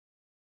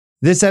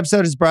This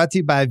episode is brought to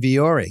you by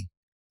Viore.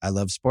 I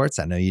love sports.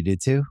 I know you do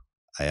too.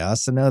 I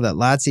also know that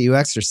lots of you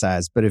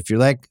exercise, but if you're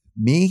like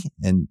me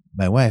and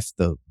my wife,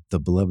 the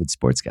beloved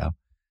sports gal,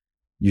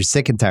 you're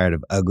sick and tired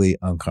of ugly,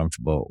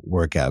 uncomfortable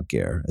workout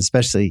gear.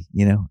 Especially,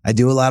 I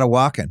do a lot of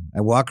walking.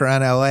 I walk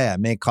around LA. I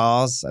make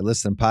calls. I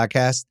listen to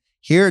podcasts.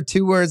 Here are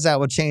two words that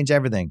will change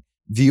everything.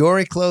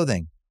 Viore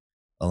Clothing,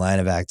 a line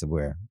of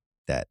activewear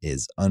that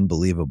is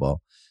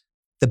unbelievable.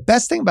 The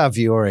best thing about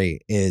Viore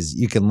is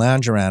you can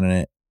lounge around in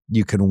it.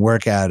 You can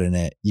work out in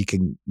it. You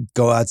can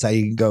go outside.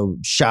 You can go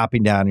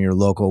shopping down in your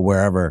local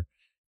wherever.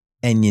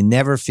 And you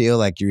never feel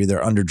like you're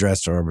either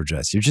underdressed or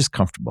overdressed. You're just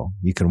comfortable.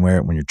 You can wear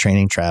it when you're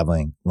training,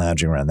 traveling,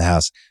 lounging around the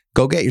house.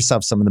 Go get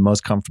yourself some of the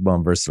most comfortable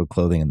and versatile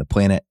clothing on the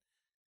planet.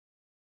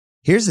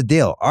 Here's the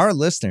deal. Our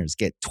listeners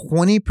get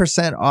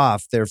 20%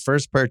 off their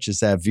first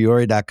purchase at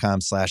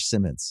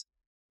Viore.com/Simmons.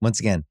 Once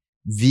again,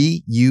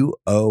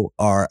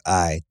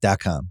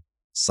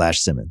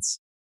 VUORI.com/Simmons.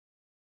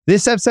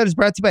 This episode is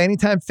brought to you by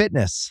Anytime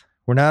Fitness.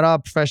 We're not all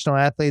professional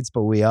athletes,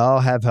 but we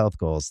all have health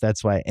goals.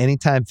 That's why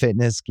Anytime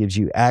Fitness gives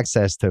you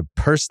access to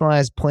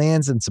personalized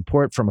plans and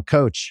support from a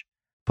coach.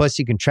 Plus,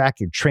 you can track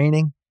your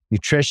training,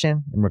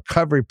 nutrition, and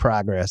recovery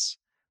progress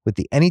with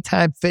the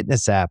Anytime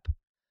Fitness app,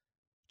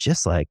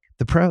 just like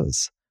the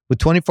pros. With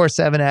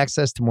 24/7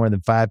 access to more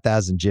than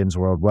 5,000 gyms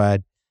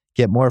worldwide,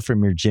 get more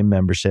from your gym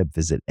membership.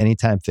 Visit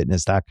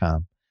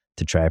anytimefitness.com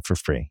to try it for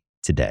free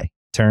today.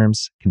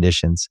 Terms,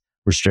 conditions,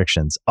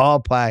 restrictions all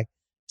apply.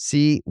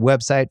 See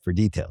website for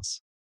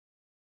details.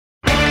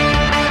 Part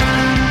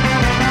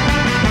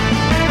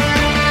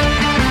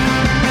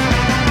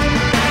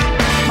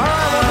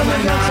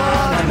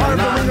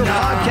of the Ringer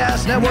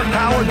Podcast Network,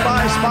 powered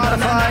by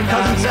Spotify.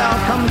 Cousin Sal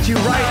coming to you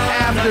right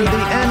after the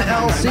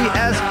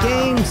NLCS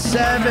Game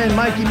 7.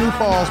 Mikey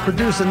Meatballs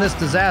producing this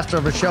disaster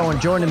of a show,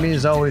 and joining me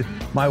as always,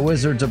 my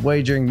wizards of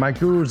wagering, my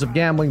gurus of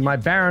gambling, my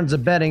barons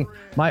of betting,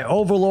 my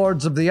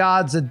overlords of the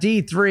odds, the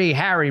D3,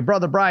 Harry,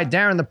 Brother Bride,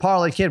 Darren the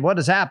Parlay Kid. What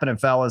is happening,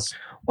 fellas?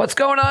 What's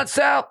going on,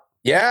 Sal?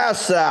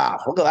 Yes,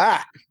 look at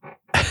that.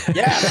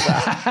 Yes.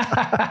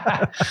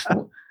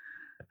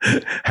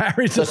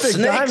 Harry's the a big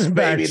snakes, Diamondbacks.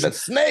 baby, the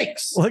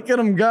snakes. Look at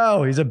him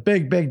go. He's a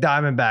big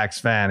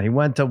Diamondbacks fan. He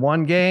went to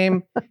one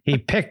game. He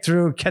picked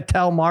through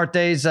Ketel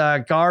Marte's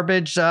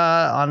garbage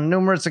on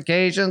numerous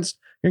occasions.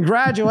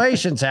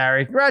 Congratulations,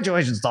 Harry.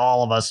 Congratulations to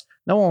all of us.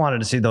 No one wanted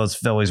to see those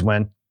Phillies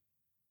win.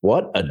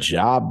 What a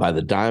job by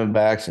the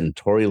Diamondbacks and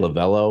Torey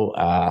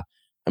Lovello.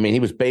 He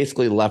was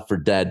basically left for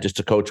dead just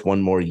to coach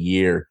one more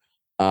year.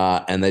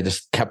 And they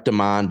just kept him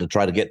on to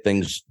try to get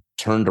things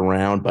turned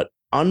around. But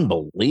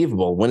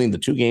unbelievable, winning the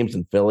 2 games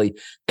in Philly.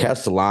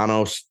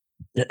 Castellanos,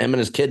 him and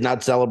his kid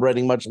not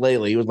celebrating much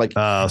lately. He was like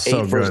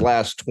 8 for his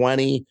last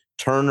 20.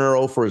 Turner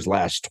 0 for his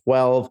last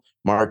 12.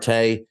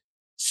 Marte,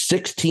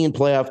 16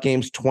 playoff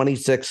games,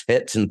 26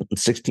 hits in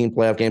 16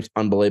 playoff games.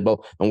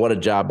 Unbelievable. And what a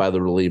job by the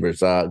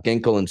relievers.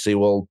 Ginkel and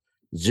Sewell,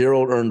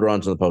 0 earned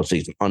runs in the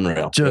postseason.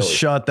 Unreal. Just really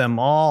shut them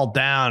all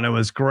down. It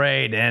was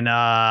great. And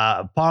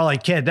Parlay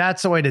Kid,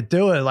 that's the way to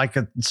do it. Like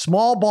a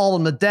small ball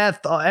them to death.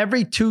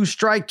 Every 2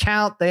 strike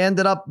count, they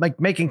ended up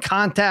making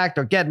contact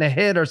or getting a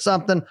hit or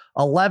something.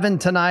 11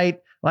 tonight.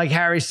 Like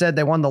Harry said,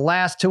 they won the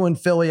last 2 in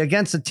Philly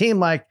against a team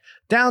like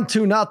down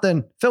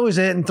 2-0. Phillies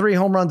are hitting 3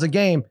 home runs a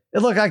game.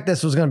 It looked like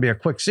this was going to be a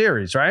quick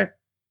series, right?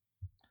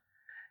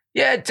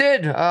 Yeah, it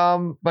did.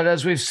 But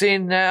as we've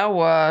seen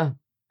now,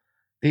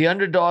 the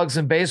underdogs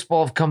in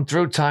baseball have come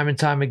through time and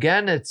time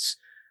again. It's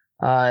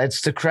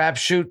the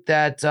crapshoot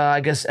that I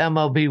guess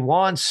MLB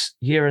wants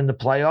here in the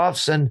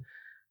playoffs, and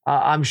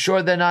I'm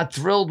sure they're not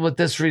thrilled with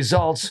this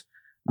result.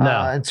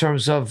 In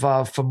terms of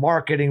for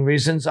marketing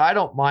reasons. I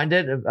don't mind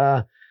it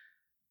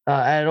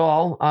at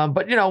all.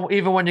 But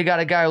even when you got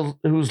a guy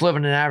who's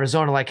living in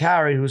Arizona like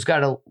Harry, who's got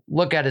to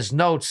look at his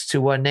notes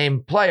to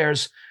name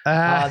players,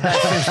 that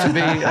seems to be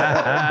a bit of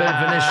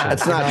an issue.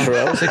 That's not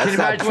true. So can you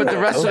imagine what the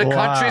rest of the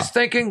country's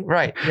thinking?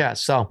 Right. Yeah.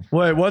 So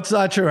wait, what's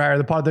not true, Harry?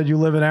 The part that you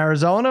live in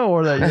Arizona,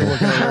 or that you're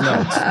looking at your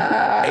notes?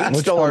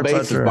 8 stolen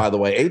bases, by the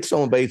way. 8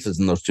 stolen bases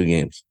in those 2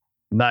 games.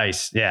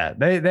 Nice. Yeah.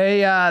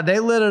 They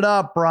lit it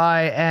up, Bri.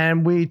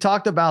 And we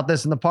talked about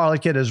this, and the Parlay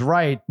Kid is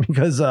right,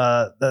 because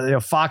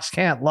Fox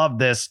can't love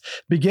this.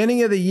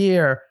 Beginning of the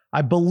year,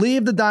 I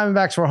believe the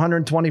Diamondbacks were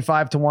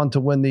 125-1 to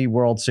win the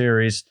World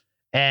Series.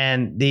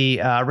 And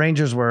the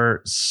Rangers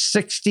were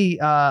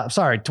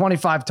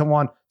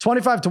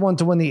 25-1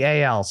 to win the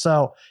AL.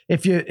 So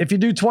if you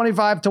do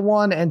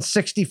 25-1 and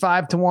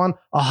 65-1,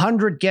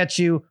 100 gets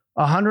you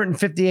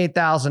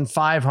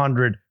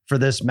 158,500 for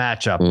this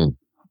matchup.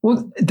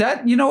 Well,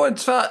 that, what,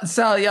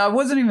 Sal, I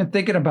wasn't even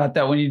thinking about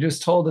that when you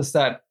just told us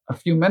that a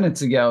few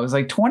minutes ago. It was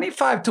like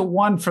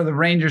 25-1 for the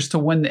Rangers to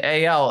win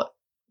the AL.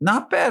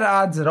 Not bad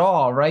odds at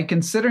all, right?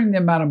 Considering the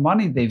amount of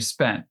money they've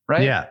spent,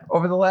 right? Yeah.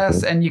 Over the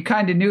last, and you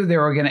kind of knew they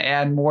were going to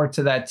add more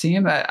to that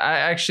team.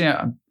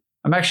 I'm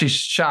actually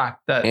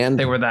shocked that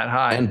they were that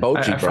high. And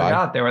Bochy, I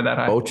forgot they were that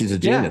high. Bochy's a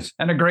genius.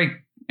 Yeah, and a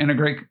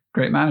great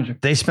Great manager.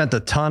 They spent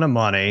a ton of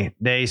money.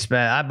 They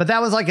spent, but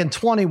that was like in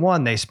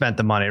 21. They spent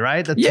the money,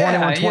 right? The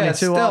 21-22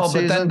 still, offseason.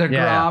 But then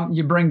DeGrom,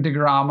 you bring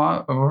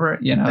DeGrom over,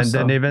 and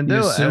didn't even do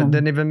it. It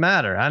didn't even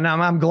matter. And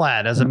I'm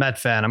glad, as a Met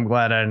fan, I'm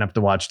glad I didn't have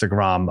to watch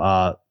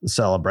DeGrom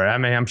celebrate. I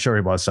mean, I'm sure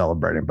he was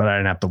celebrating, but I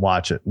didn't have to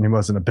watch it, and he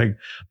wasn't a big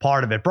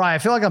part of it. Brian, I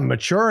feel like I'm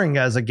maturing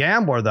as a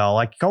gambler, though.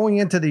 Like going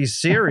into these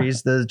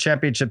series, the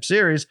championship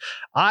series,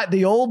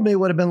 the old me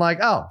would have been like,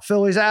 "Oh,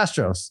 Phillies,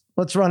 Astros.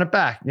 Let's run it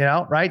back,"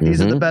 right?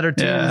 These are the better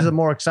teams. Yeah. These are the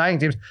more exciting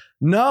teams.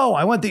 No,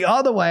 I went the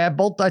other way.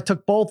 I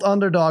took both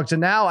underdogs. And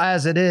now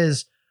as it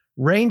is,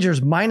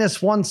 Rangers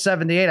minus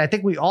 178. I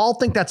think we all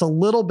think that's a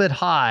little bit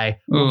high.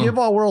 We'll give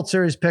our World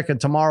Series pick in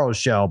tomorrow's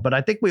show, but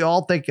I think we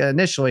all think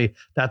initially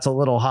that's a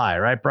little high,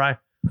 right, Brian?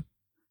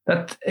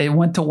 That it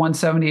went to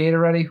 178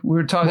 already. We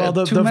were talking. Well,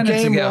 the 2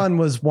 minutes game ago. one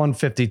was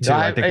 152.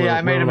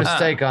 I made a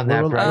mistake on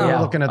that. We're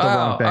looking at the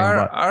wrong thing.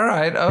 All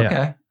right.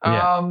 Okay.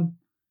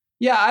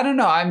 Yeah. I don't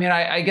know. I mean,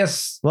 I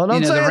guess. Well,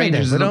 don't say the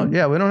Rangers. We don't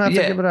have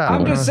to give it out.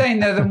 I'm just saying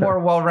they're the more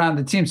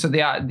well-rounded team, so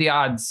the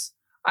odds.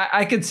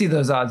 I could see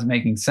those odds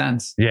making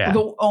sense. Yeah.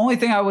 The only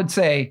thing I would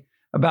say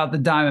about the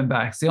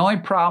Diamondbacks, the only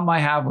problem I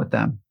have with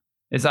them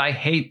is I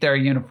hate their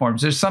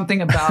uniforms. There's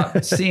something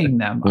about seeing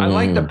them. I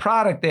like the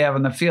product they have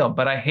in the field,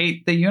 but I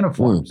hate the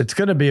uniforms. It's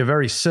going to be a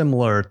very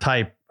similar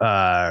type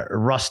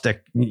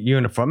rustic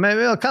uniform.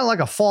 Maybe kind of like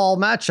a fall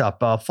matchup,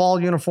 a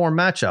fall uniform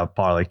matchup,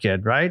 Parlay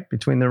Kid, right?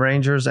 Between the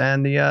Rangers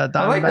and the Diamondbacks.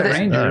 I like the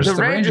Rangers. The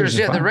Rangers,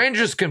 the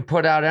Rangers can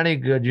put out any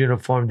good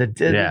uniform. The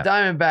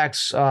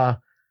Diamondbacks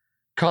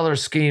color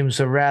schemes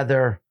are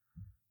rather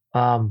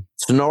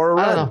Sonora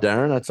Red,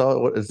 Darren. That's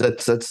all.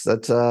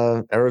 That's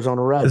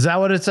Arizona Red. Is that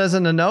what it says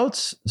in the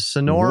notes?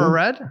 Sonora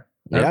Red.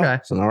 Yeah, okay.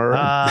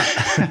 Sonora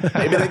Red.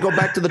 Maybe they go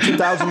back to the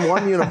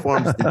 2001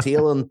 uniforms, the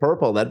teal and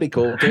purple. That'd be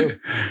cool too.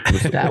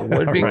 That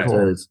would be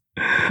cool.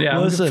 Yeah,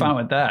 Listen, I'm fine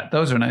with that.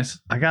 Those are nice.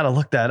 I got to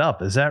look that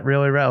up. Is that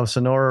really red? Oh,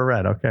 Sonora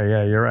Red. Okay,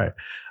 yeah, you're right.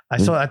 I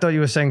thought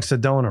you were saying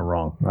Sedona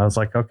wrong. I was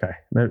like, okay,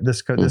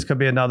 this could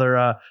be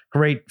another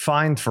great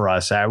find for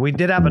us. We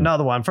did have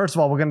another one. First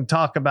of all, we're going to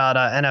talk about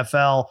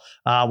NFL.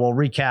 We'll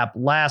recap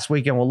last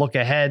week and we'll look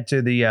ahead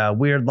to the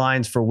weird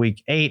lines for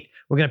week 8.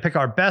 We're going to pick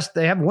our best.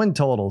 They have win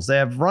totals. They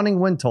have running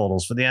win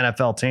totals for the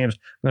NFL teams.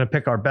 We're going to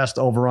pick our best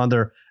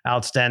over-under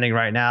outstanding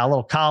right now. A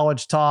little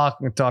college talk.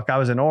 We'll talk. I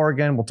was in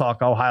Oregon. We'll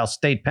talk Ohio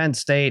State, Penn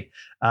State,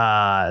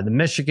 the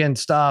Michigan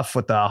stuff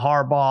with the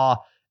Harbaugh.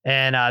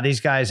 And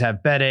these guys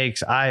have bet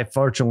aches. I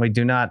fortunately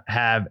do not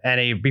have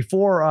any.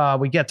 Before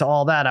we get to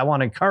all that, I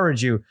want to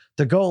encourage you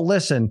to go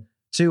listen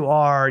to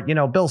our,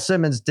 Bill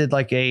Simmons did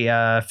like a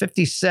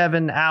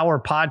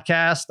 57-hour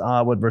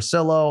podcast with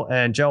Rosillo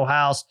and Joe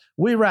House.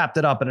 We wrapped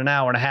it up in an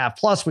hour and a half.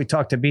 Plus, we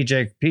talked to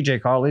PJ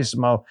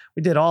Carlesimo.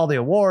 We did all the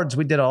awards.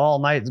 We did it all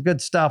night.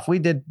 Good stuff. We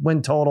did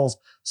win totals,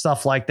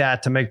 stuff like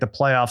that to make the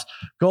playoffs.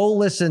 Go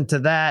listen to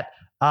that.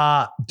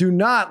 Do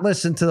not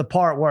listen to the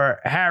part where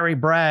Harry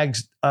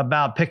brags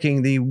about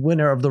picking the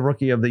winner of the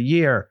Rookie of the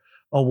Year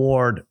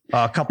award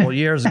a couple of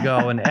years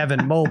ago and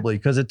Evan Mobley,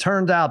 because it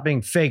turned out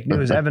being fake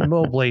news. Evan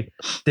Mobley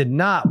did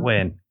not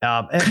win,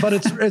 but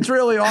it's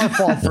really our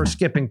fault for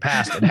skipping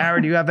past it.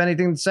 Harry, do you have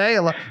anything to say?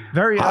 A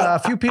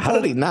few people. How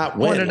did he not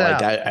win?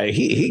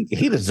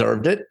 He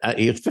deserved it.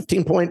 He was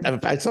 15 point.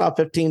 I saw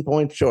 15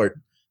 points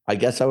short. I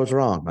guess I was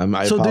wrong.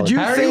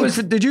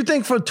 Did you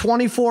think for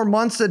 24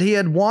 months that he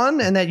had won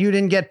and that you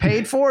didn't get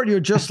paid for it? You're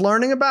just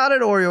learning about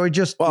it, or you're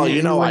just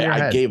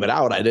I gave it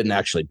out. I didn't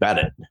actually bet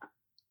it.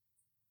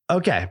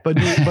 Okay, but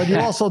you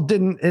also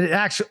didn't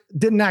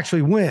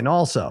actually win.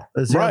 Also,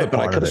 right? But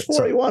I could have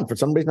swore he won. For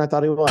some reason, I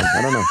thought he won.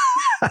 I don't know.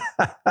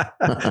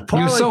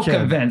 He was so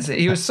convinced.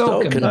 He was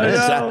so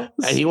convinced.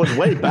 He was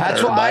way better.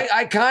 That's why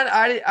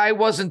I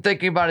wasn't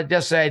thinking about it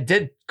yesterday. I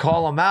did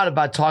call him out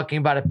about talking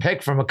about a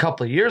pick from a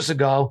couple of years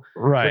ago,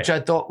 right? Which I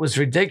thought was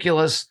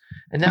ridiculous,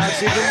 and now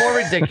it's even more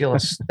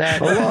ridiculous.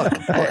 That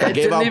I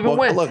gave out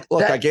Booker.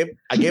 Look, I gave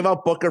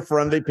out Booker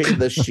for MVP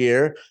this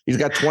year. He's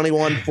got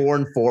 21, 4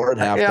 and 4 at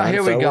halftime. Yeah,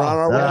 here we go.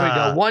 Here we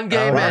go. One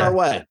game in. Our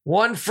way.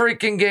 One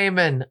freaking game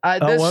in.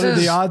 What did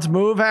the odds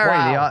move, Harry?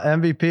 Wow. The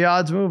MVP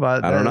odds move.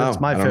 I don't know. That's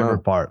my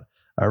favorite part.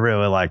 I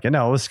really like it.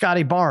 No, it was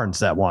Scotty Barnes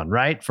that won,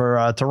 right?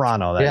 For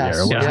Toronto that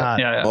year. It was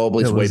not.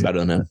 Mobley's way better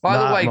than him. By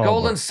the way,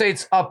 Golden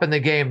State's up in the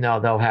game now,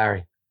 though,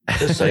 Harry.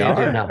 Just so you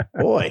do know.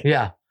 Boy.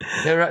 Yeah.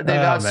 They've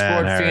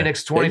outscored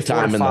Phoenix 24-5.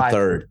 Time in the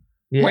third.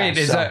 Yeah,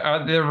 wait,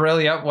 are they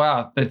really up?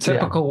 Wow. The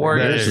typical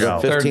Warriors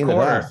third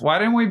quarter. Why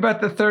didn't we bet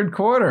the third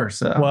quarter?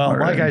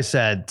 Like I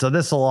said, so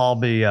this will all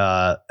be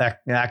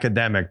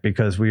academic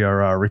because we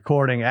are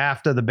recording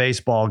after the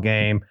baseball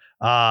game.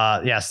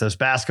 Yes, there's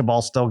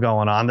basketball still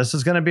going on. This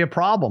is going to be a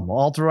problem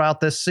all throughout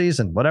this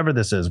season, whatever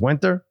this is,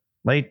 winter,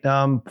 late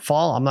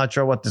fall. I'm not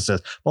sure what this is,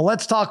 but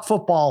let's talk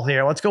football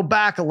here. Let's go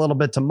back a little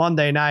bit to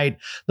Monday night.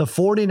 The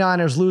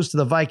 49ers lose to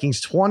the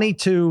Vikings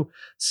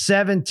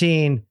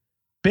 22-17.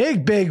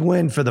 Big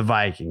win for the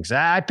Vikings.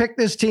 I picked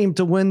this team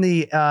to win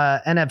the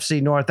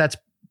NFC North. That's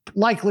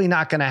likely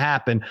not going to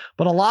happen.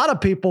 But a lot of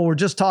people were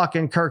just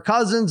talking Kirk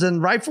Cousins,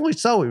 and rightfully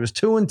so. He was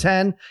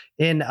 2-10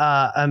 in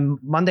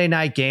Monday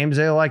night games.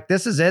 They were like,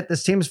 this is it.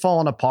 This team's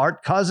falling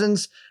apart.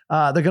 Cousins,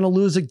 they're going to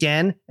lose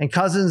again, and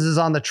Cousins is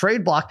on the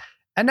trade block.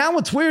 And now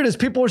what's weird is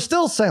people are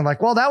still saying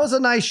like, well, that was a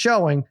nice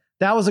showing.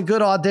 That was a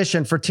good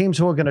audition for teams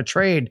who are going to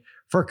trade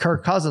for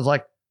Kirk Cousins.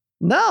 Like,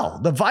 no,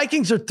 the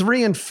Vikings are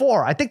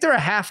 3-4. I think they're a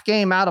half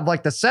game out of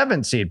like the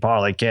 7 seed,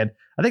 Parlay Kid.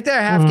 I think they're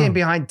a half game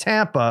behind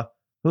Tampa,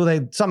 who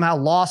they somehow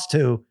lost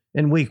to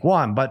in week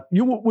 1. But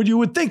you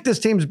would think this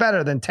team's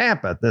better than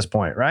Tampa at this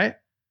point, right?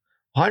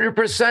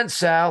 100%,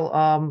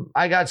 Sal.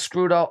 I got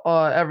screwed up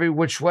every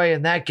which way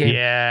in that game.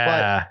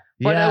 Yeah.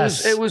 But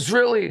yes. it was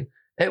really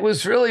it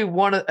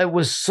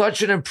was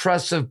such an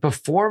impressive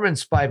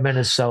performance by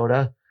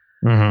Minnesota.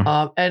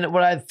 Mm-hmm. And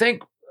what I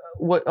think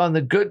on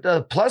the good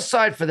plus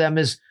side for them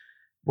is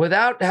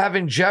without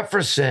having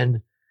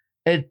Jefferson,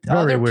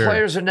 other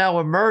players are now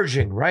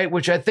emerging, right?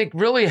 Which I think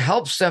really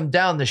helps them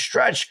down the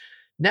stretch.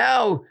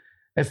 Now,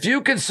 if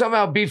you can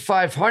somehow beat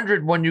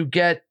 500 when you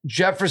get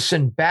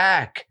Jefferson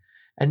back,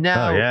 and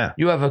now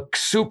you have a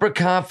super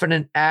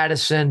confident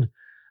Addison,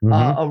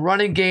 a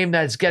running game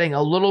that's getting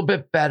a little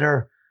bit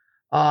better.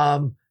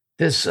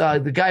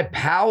 The guy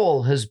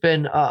Powell has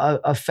been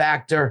a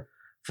factor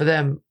for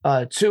them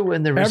too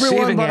in the receiving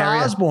everyone but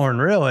area. Osborne,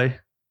 really.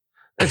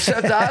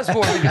 Except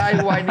Osborne, the guy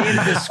who I needed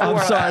to score.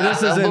 I'm sorry,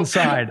 this is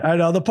inside. I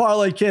know the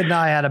Parlay Kid and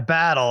I had a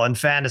battle in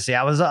fantasy.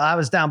 I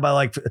was down by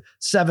like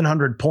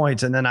 700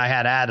 points, and then I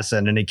had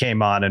Addison, and he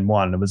came on and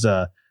won. It was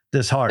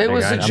disheartening. It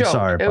was a joke.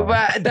 I'm sorry,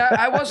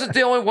 I wasn't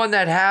the only one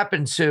that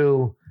happened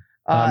to.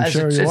 I'm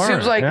sure you it weren't.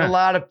 seems like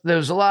Yeah. there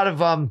was a lot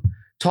of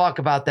talk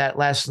about that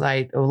last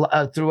night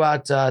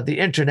throughout the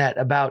internet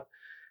about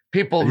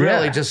people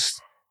really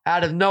just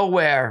out of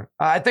nowhere.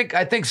 I think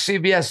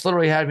CBS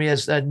literally had me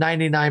as a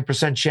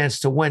 99%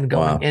 chance to win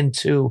going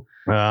into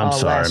I'm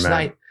sorry, last man.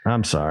 night.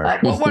 I'm sorry.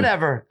 But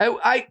whatever.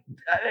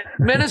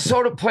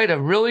 Minnesota played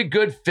a really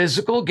good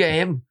physical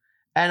game,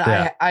 and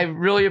I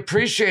really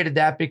appreciated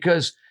that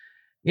because,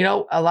 you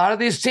know, a lot of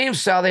these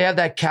teams, Sal, they have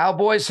that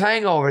Cowboys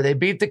hangover. They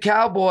beat the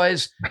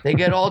Cowboys. They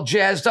get all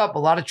jazzed up. A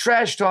lot of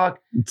trash talk.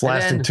 It's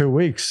lasting 2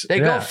 weeks.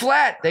 They go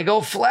flat.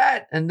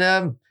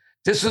 And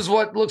this is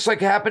what looks like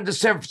happened to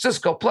San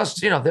Francisco.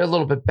 Plus, you know, they're a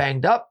little bit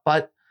banged up,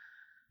 but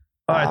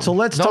all right, so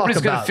let's talk about.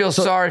 Nobody's going to feel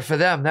sorry for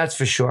them. That's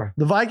for sure.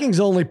 The Vikings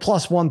only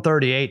plus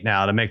 138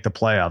 now to make the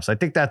playoffs. I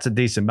think that's a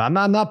decent. I'm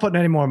not putting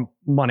any more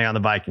money on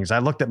the Vikings. I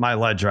looked at my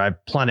ledger. I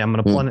have plenty. I'm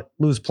going to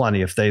lose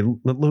plenty if they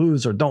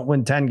lose or don't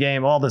win 10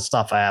 game. All this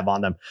stuff I have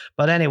on them.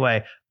 But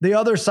anyway, the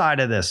other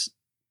side of this,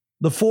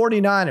 the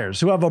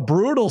 49ers, who have a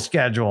brutal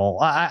schedule.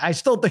 I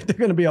still think they're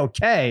going to be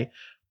okay.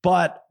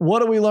 But what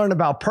do we learn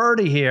about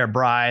Purdy here,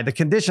 Bri? The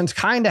conditions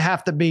kind of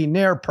have to be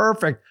near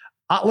perfect.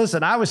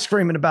 Listen, I was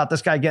screaming about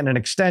this guy getting an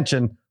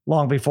extension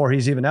long before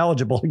he's even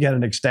eligible to get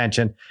an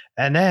extension.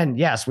 And then,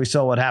 yes, we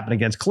saw what happened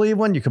against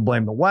Cleveland. You could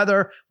blame the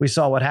weather. We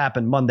saw what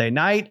happened Monday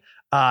night.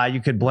 You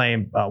could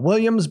blame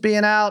Williams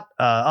being out,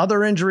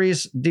 other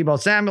injuries, Deebo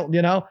Samuel,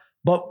 you know.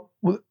 But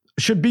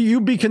you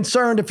be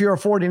concerned if you're a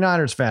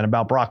 49ers fan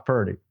about Brock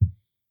Purdy?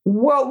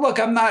 Well, look,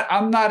 I'm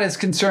not as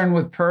concerned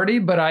with Purdy,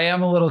 but I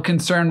am a little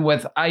concerned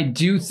with, I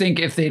do think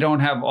if they don't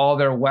have all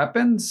their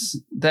weapons,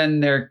 then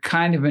they're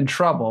kind of in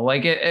trouble.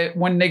 Like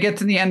when they get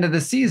to the end of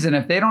the season,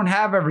 if they don't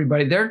have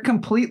everybody, they're a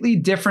completely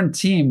different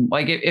team.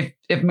 Like if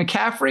when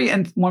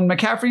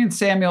McCaffrey and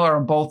Samuel are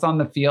both on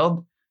the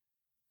field,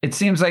 it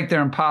seems like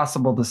they're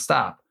impossible to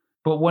stop.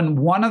 But when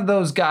one of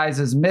those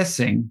guys is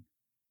missing,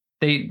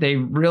 they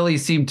really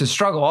seem to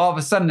struggle. All of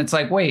a sudden it's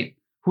like, wait,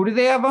 who do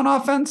they have on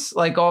offense?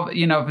 Like,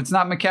 if it's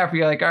not McCaffrey,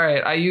 you're like, all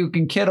right, Ayuk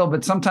and Kittle,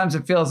 but sometimes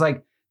it feels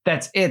like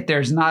that's it.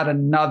 There's not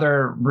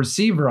another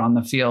receiver on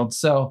the field.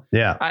 So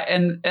yeah.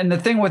 And the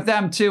thing with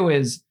them too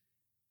is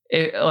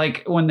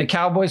like when the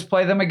Cowboys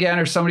play them again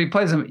or somebody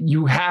plays them,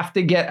 you have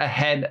to get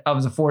ahead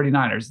of the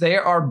 49ers. They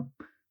are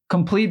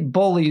complete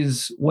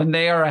bullies when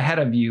they are ahead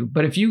of you.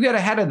 But if you get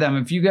ahead of them,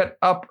 if you get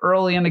up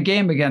early in the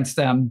game against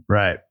them,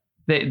 right,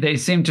 they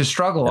seem to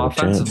struggle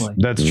offensively.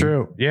 That's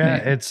true. Yeah,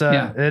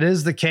 it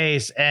is the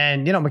case.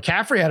 And,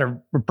 McCaffrey had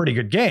a pretty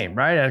good game,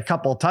 right? Had a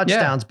couple of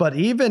touchdowns, but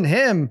even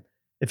him,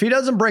 if he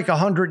doesn't break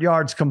 100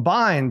 yards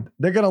combined,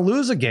 they're going to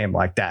lose a game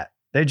like that.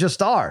 They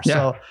just are.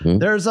 Yeah. So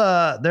there's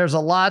a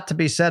lot to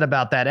be said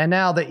about that. And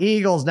now the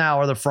Eagles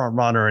are the front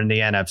runner in the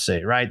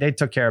NFC, right? They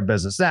took care of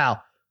business.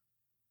 Now,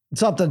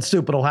 something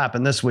stupid will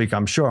happen this week,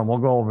 I'm sure, and we'll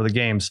go over the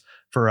games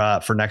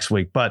for next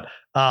week. But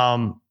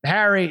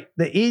Harry,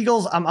 the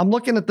Eagles, I'm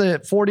looking at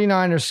the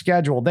 49ers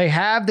schedule. They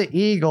have the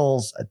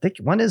Eagles, I think,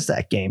 when is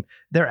that game?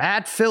 They're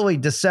at Philly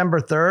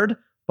December 3rd.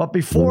 But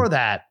before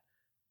that,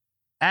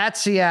 at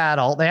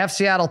Seattle, they have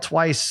Seattle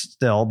twice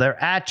still. They're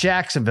at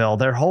Jacksonville.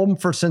 They're home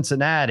for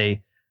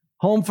Cincinnati,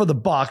 home for the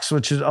Bucs,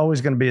 which is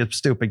always going to be a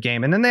stupid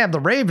game. And then they have the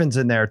Ravens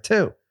in there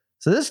too.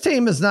 So this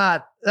team that's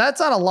not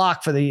a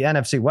lock for the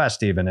NFC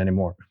West even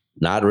anymore.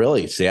 Not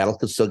really. Seattle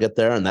could still get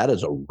there, and that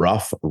is a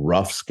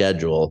rough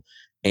schedule.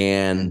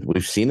 And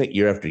we've seen it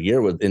year after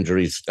year with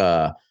injuries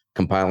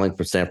compiling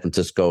for San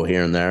Francisco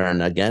here and there.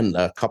 And again,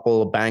 a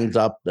couple of banged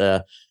up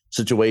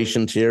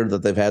situations here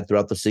that they've had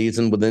throughout the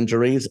season with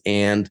injuries.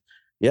 And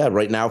yeah,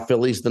 right now,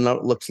 Philly's the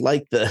note looks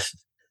like this.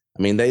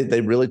 I mean,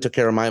 they really took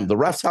care of Miami. The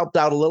refs helped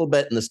out a little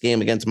bit in this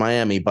game against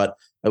Miami, but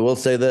I will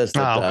say this: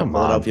 that,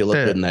 Philadelphia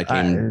looked good in that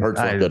game.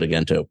 Hurts looked good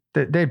again too.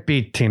 They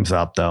beat teams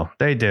up though.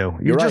 They do.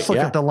 You just look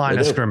at the line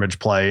of scrimmage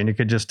play, and you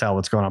could just tell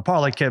what's going on.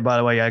 Parlay Kid, by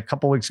the way, a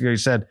couple weeks ago, you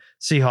said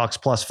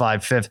Seahawks plus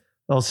 550.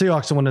 Well,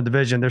 Seahawks to win the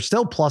division. They're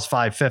still plus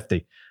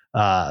 550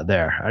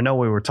 there. I know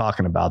we were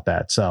talking about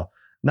that, so.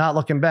 Not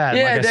looking bad.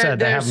 Yeah, like I said,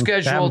 they're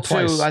scheduled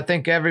too. I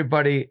think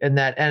everybody in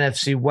that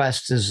NFC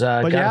West is.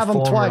 But you have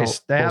them twice.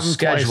 They have them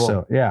twice.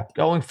 So, yeah,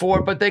 going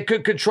forward, but they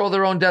could control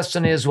their own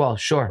destiny as well.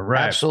 Sure,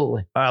 right.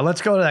 Absolutely.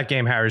 Let's go to that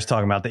game Harry's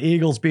talking about. The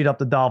Eagles beat up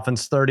the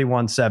Dolphins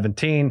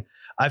 31-17.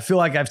 I feel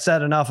like I've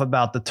said enough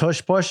about the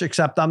tush push,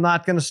 except I'm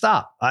not going to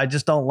stop. I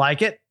just don't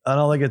like it. I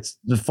don't think it's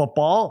the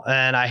football,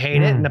 and I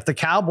hate it. And if the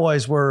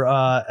Cowboys were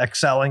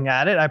excelling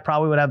at it, I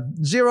probably would have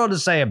zero to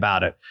say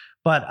about it.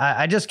 But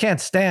I just can't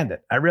stand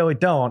it. I really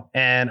don't.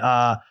 And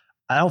I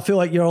don't feel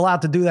like you're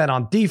allowed to do that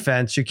on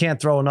defense. You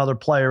can't throw another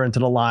player into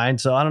the line.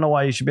 So I don't know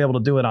why you should be able to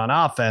do it on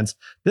offense.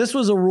 This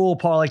was a rule,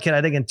 Parlay Kid,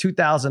 I think in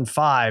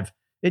 2005.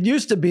 It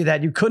used to be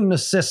that you couldn't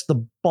assist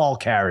the ball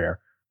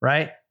carrier,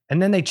 right?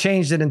 And then they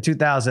changed it in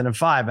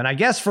 2005. And I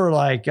guess for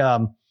like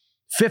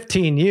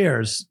 15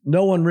 years,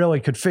 no one really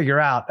could figure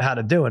out how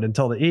to do it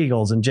until the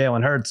Eagles and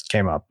Jalen Hurts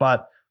came up.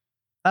 But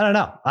I don't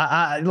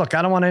know. Look,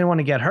 I don't want anyone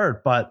to get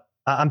hurt, but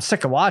I'm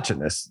sick of watching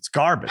this. It's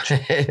garbage.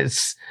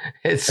 It's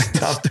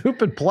tough.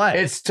 Stupid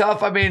play. It's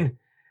tough. I mean,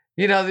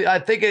 I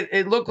think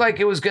it looked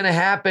like it was going to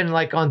happen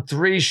like on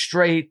 3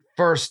 straight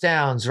first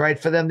downs, right?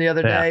 For them the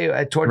other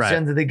day towards the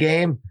end of the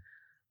game.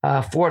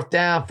 4th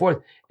down,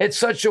 4th. It's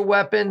such a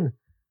weapon.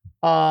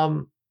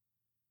 But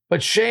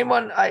shame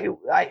on I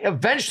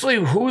eventually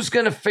who's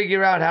going to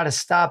figure out how to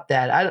stop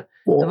that?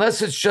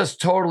 Unless it's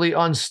just totally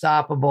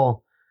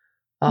unstoppable.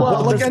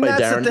 Well, look, and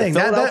that's the thing.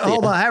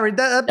 Hold on, Harry.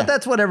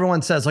 That's what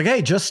everyone says. Like,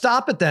 hey, just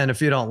stop it then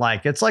if you don't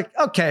like it. It's like,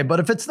 okay,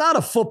 but if it's not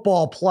a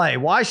football play,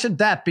 why should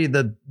that be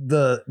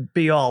the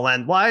be all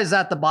end? Why is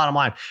that the bottom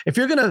line? If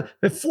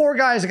 4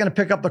 guys are gonna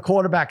pick up the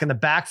quarterback in the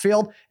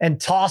backfield and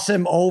toss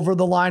him over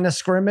the line of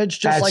scrimmage,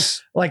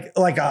 just like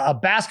a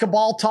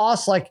basketball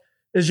toss, like,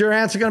 is your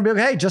answer gonna be,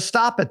 hey, just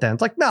stop it then?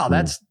 It's like, no,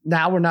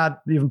 now we're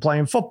not even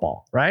playing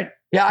football, right?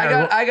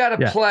 Yeah, I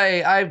got a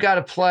play. I've got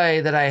a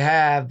play that I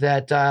have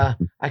that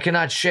I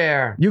cannot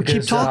share. You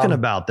keep talking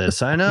about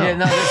this. I know. Yeah,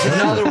 no, there's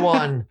another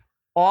one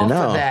off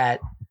of that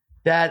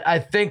I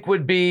think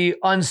would be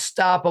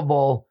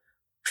unstoppable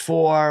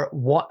for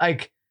what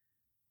like.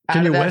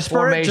 Can you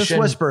whisper it? Just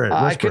whisper it.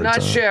 I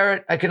cannot share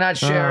it.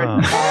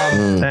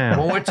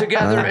 When we're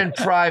together in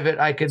private,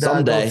 I could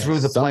go through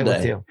the play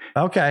with you.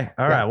 Okay.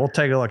 All right. We'll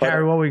take a look.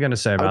 Harry, what were you going to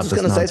say about this? I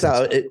was just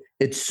going to say,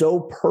 it's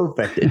so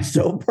perfect. It's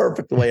so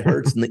perfect the way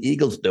Hurts and the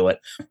Eagles do it.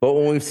 But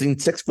when we've seen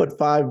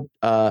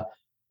 6'5"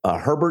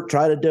 Herbert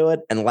try to do it,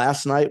 and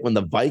last night when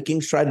the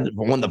Vikings tried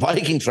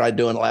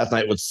doing it last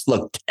night,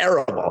 looked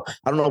terrible.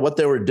 I don't know what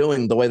they were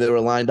doing, the way they were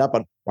lined up,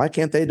 but why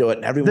can't they do it?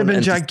 And everyone, they've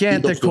been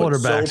gigantic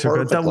quarterbacks.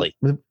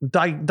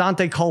 So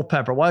Dante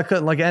Culpepper. Why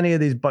couldn't any of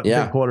these big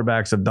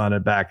quarterbacks have done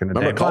it back in the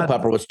day?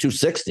 Culpepper was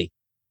 260.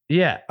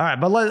 Yeah. All right.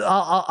 But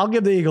I'll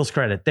give the Eagles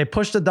credit. They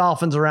pushed the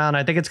Dolphins around.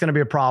 I think it's going to be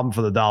a problem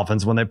for the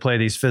Dolphins when they play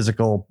these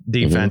physical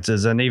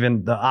defenses and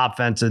even the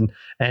offense.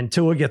 And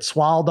Tua gets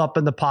swallowed up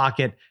in the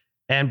pocket.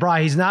 And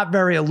Bri, he's not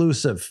very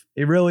elusive.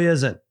 He really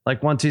isn't.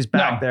 Like once he's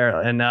back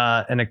there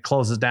and it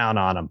closes down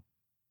on him.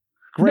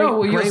 Great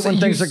when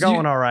things are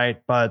going all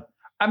right. But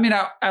I mean,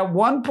 at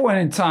one point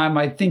in time,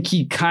 I think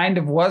he kind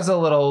of was a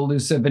little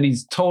elusive, and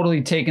he's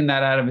totally taken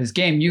that out of his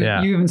game. You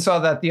even saw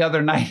that the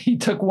other night. He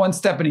took one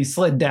step and he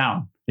slid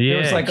down. Yeah,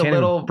 it was like a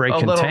little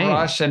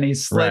rush, and he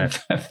slid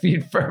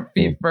feet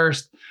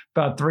first,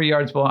 about 3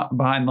 yards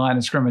behind the line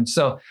of scrimmage.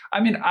 So, I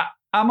mean,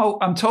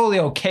 I'm totally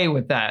okay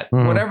with that.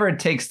 Whatever it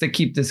takes to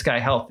keep this guy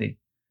healthy.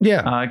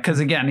 Yeah.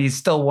 Because again, he's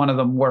still one of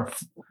the more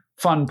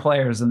fun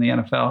players in the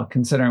NFL,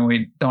 considering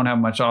we don't have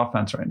much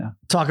offense right now.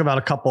 Talk about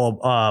a couple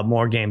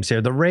more games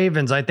here. The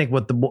Ravens, I think,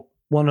 with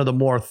one of the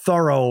more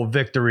thorough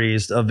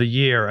victories of the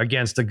year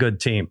against a good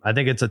team. I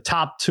think it's a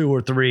top 2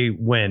 or 3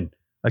 win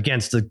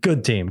against a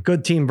good team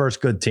versus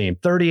good team.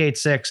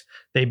 38-6.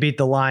 They beat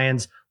the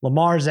Lions.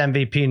 Lamar's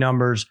MVP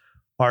numbers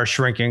are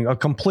shrinking. A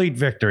complete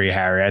victory,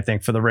 Harry, I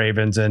think, for the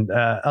Ravens. And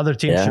other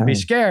teams should be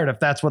scared if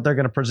that's what they're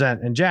going to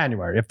present in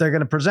January. If they're going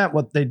to present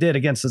what they did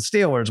against the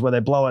Steelers, where they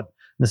blow it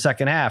in the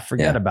second half,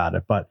 forget about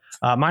it. But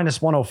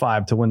minus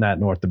 105 to win that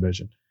North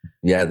Division.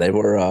 Yeah, they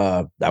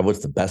were. That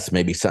was the best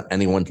maybe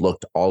anyone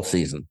looked all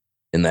season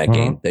in that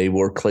game. They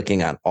were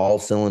clicking on all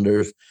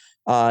cylinders.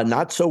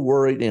 Not so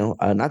worried,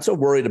 not so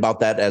worried about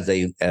that as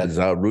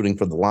rooting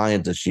for the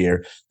Lions this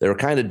year. They were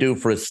kind of due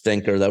for a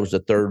stinker. That was the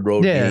 3rd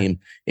road game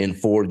in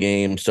 4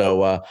 games.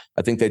 So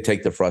I think they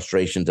take the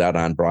frustrations out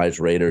on Bry's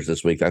Raiders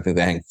this week. I think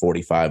they hang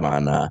 45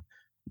 on.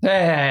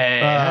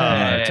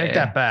 Take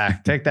that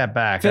back. Take that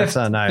back. That's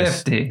not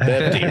nice. 50,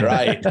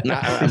 right?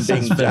 I'm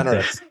being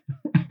generous.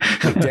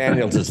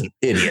 McDaniels is an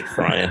idiot,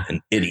 Brian.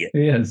 An idiot.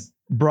 He is.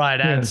 Brian,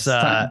 that's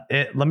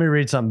it. Let me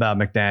read something about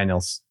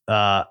McDaniels.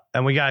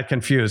 And we got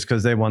confused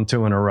because they won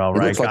 2 in a row, It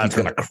right? looks like he's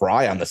going to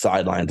cry on the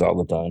sidelines all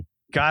the time.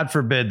 God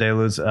forbid they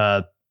lose,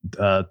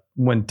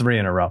 win 3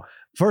 in a row.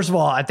 First of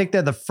all, I think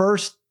they're the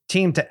first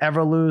team to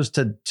ever lose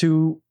to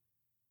two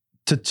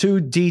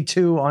D2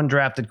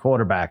 undrafted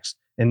quarterbacks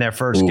in their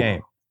first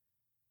game.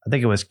 I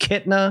think it was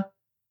Kitna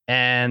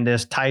and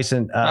this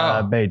Tyson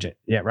Bagent.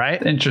 Yeah,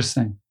 right?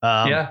 Interesting.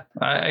 I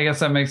guess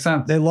that makes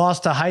sense. They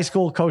lost to high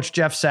school coach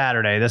Jeff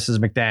Saturday. This is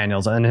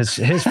McDaniels and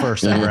his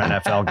first ever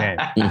NFL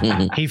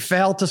game. He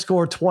failed to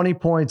score 20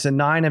 points in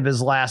 9 of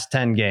his last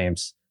 10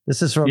 games.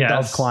 This is from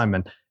Doug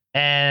Kleinman.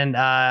 And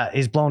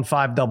he's blown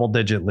 5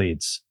 double-digit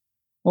leads.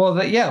 Well,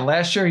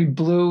 last year he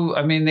blew.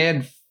 I mean, they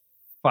had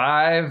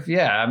 5.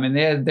 Yeah, I mean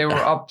they were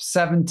up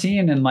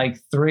 17 in like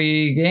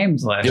 3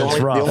 games last year.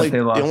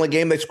 The only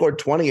game they scored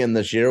 20 in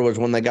this year was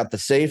when they got the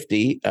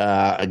safety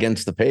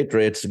against the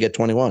Patriots to get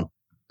 21.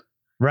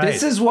 Right.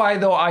 This is why,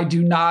 though, I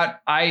do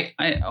not. I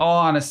all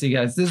honesty,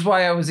 guys, this is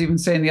why I was even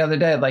saying the other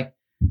day, like,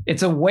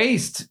 it's a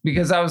waste,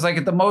 because I was like,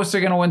 at the most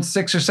they're going to win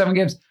 6 or 7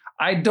 games.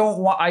 I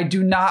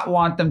do not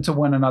want them to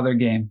win another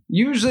game.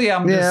 Usually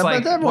I'm just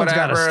like, but everyone's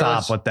got to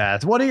stop with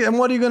that. What are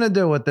you going to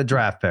do with the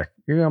draft pick?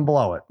 You're going to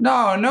blow it. No,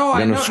 I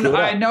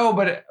know,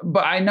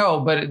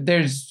 but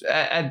there's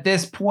at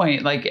this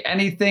point, like,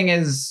 anything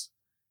it's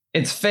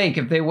fake.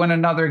 If they win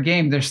another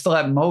game, they're still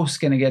at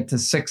most going to get to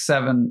 6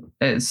 wins.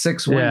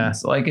 Yeah.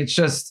 Like, it's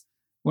just,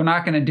 we're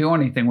not going to do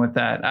anything with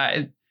that.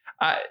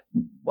 I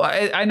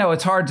know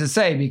it's hard to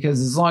say,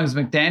 because as long as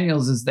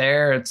McDaniels is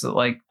there, it's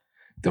like,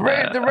 the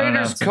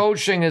Raiders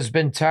coaching has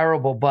been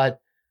terrible,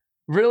 but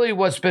really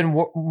what's been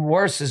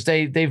worse is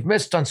they've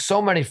missed on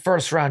so many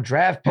first round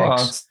draft picks. Well,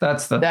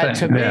 that's the thing.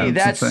 To me,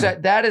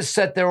 that has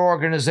set their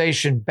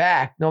organization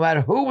back. No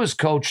matter who was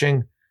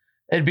coaching,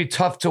 it'd be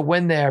tough to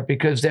win there,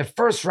 because their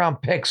first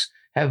round picks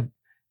have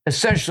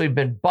essentially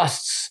been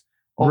busts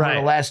over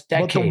the last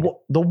decade. But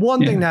the one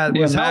thing that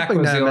was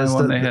helping them is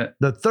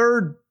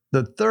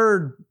the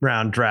third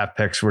round draft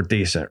picks were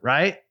decent,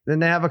 right?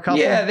 Didn't they have a couple?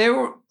 Yeah, they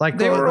were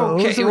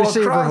okay. Who's the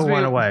receiver who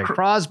went away?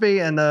 Crosby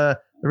and the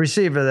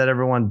receiver that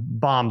everyone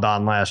bombed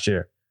on last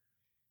year.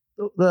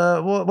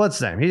 What's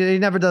his name? He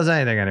never does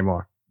anything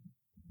anymore.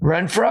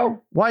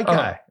 Renfro? White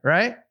guy,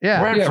 right?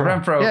 Yeah.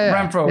 Renfro.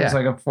 Renfro was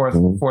like a fourth,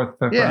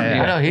 fifth.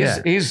 I know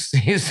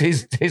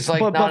he's like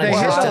but not they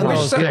hit on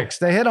those picks.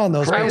 They hit on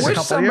those picks a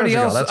couple years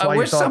ago. That's why I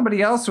wish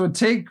somebody else would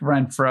take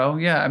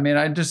Renfro. Yeah, I mean,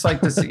 I'd just like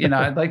to see,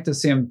 I'd like to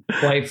see him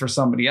play for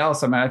somebody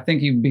else. I mean, I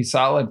think he'd be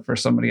solid for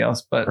somebody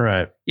else.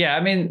 But yeah, I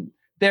mean,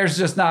 there's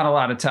just not a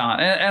lot of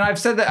talent. And I've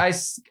said that, I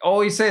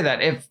always say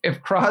that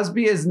if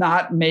Crosby is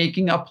not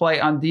making a play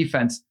on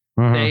defense,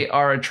 they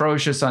are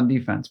atrocious on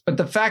defense. But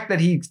the fact that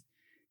he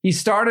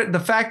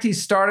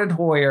started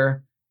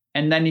Hoyer,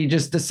 and then he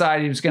just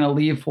decided he was going to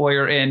leave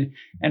Hoyer in.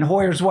 And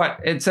Hoyer's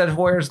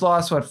Hoyer's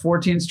lost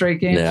 14 straight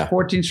games,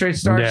 14 straight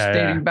starts,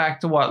 dating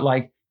back to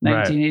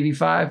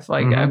 1985.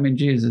 Like, I mean,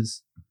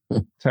 Jesus.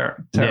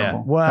 Terrible.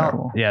 Yeah. Well,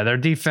 terrible. Yeah, their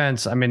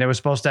defense. I mean, they were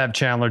supposed to have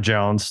Chandler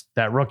Jones.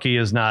 That rookie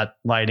is not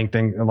lighting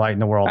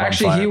the world.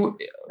 Actually, on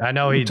fire. I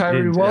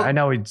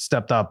know he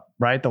stepped up.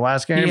 Right, the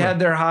last game he had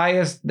their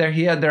highest.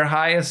 He had their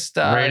highest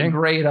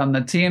grade on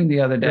the team the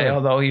other day.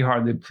 Although he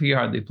hardly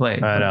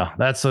played. I know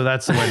that's the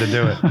way to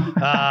do it.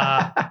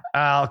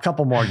 A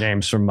couple more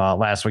games from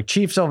last week.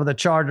 Chiefs over the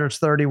Chargers,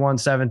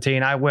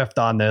 31-17. I whiffed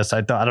on this. I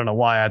don't know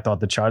why I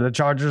thought the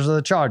Chargers are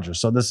the Chargers.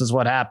 So this is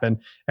what happened.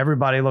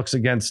 Everybody looks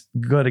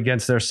good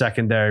against their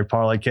secondary,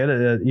 parlay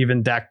kid.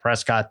 Even Dak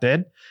Prescott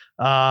did.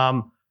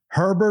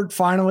 Herbert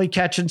finally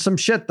catching some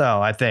shit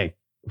though, I think.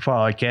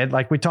 Parlay kid.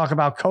 Like, we talk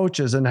about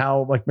coaches and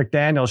how, like,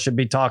 McDaniel should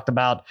be talked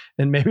about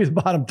in maybe the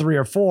bottom 3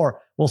 or 4.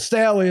 Well,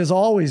 Staley is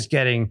always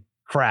getting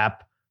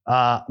crap.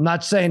 I'm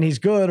not saying he's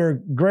good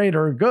or great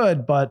or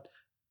good, but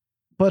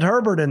put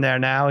Herbert in there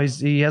now.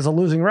 He has a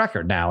losing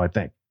record now, I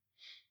think.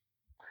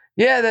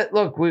 Yeah,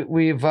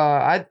 we've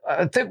I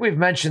think we've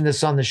mentioned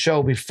this on the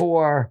show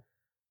before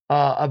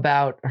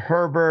about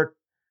Herbert.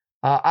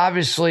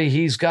 Obviously,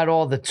 he's got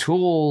all the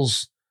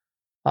tools.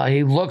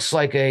 He looks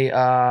like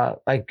a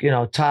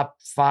top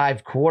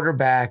 5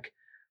 quarterback,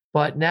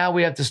 but now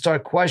we have to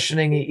start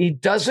questioning. He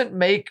doesn't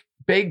make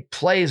big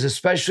plays,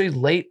 especially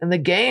late in the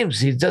games.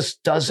 He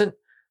just doesn't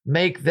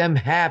make them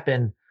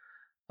happen.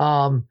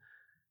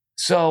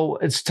 So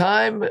it's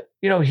time.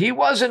 He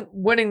wasn't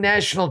winning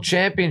national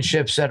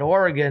championships at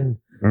Oregon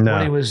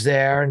when he was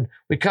there, and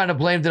we kind of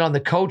blamed it on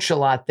the coach a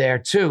lot there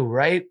too,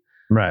 right?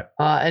 Right.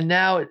 And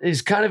now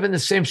he's kind of in the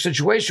same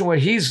situation where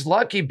he's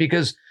lucky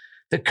because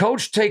the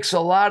coach takes a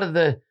lot of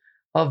the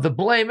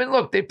blame. And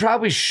look, he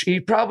probably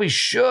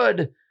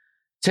should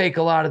take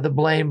a lot of the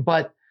blame,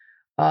 but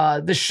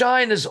the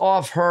shine is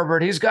off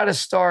Herbert. He's got to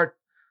start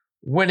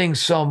winning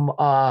some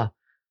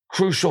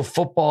crucial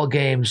football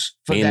games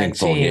for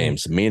meaningful that team.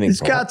 games. Meaningful.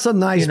 He's got some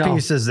nice You know.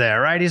 pieces there,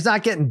 right? He's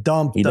not getting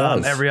dumped He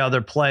does. every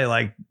other play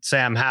like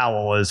Sam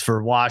Howell is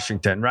for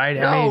Washington, right?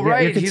 No,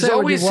 right. you could He's say what you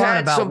always want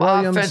had about some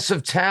Williams.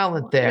 offensive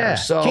talent there. Yeah.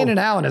 So Keenan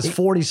Allen has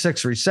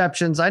 46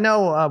 receptions. I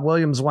know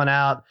Williams went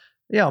out.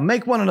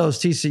 Make one of those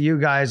TCU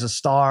guys a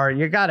star.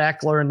 You got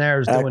Eckler in there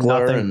who's doing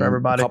nothing for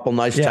everybody. A couple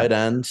nice tight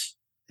ends.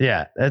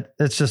 Yeah,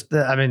 it's just.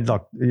 I mean,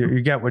 look,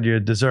 you get what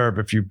you deserve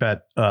if you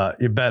bet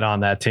on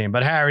that team.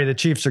 But Harry, the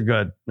Chiefs are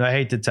good. I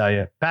hate to tell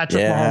you,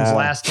 Patrick Mahomes'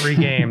 last 3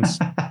 games: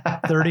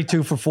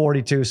 32 for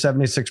 42,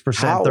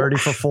 76%; 30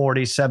 for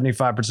 40,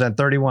 75%;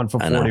 31 for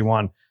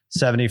 41,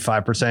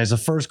 75%. He's the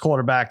first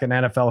quarterback in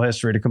NFL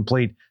history to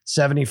complete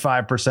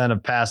 75%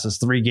 of passes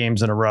 3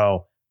 games in a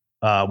row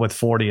with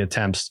 40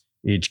 attempts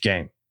each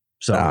game.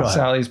 So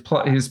Sally's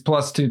he's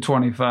plus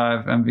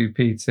 225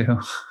 MVP too.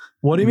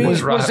 What do you mean?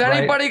 Was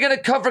anybody going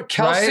to cover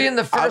Kelsey in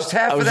the first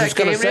half of that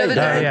game the other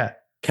day? Yeah.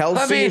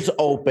 Kelsey's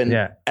open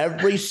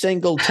every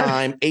single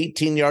time,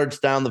 18 yards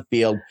down the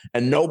field,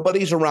 and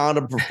nobody's around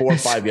him for 4 or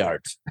 5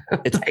 yards.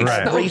 It's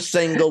every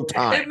single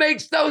time. It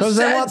makes no sense. Because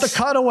they want the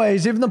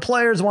cutaways. Even the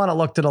players want to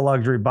look to the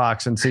luxury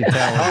box and see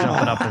Taylor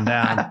jumping up and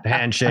down,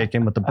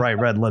 handshaking with the bright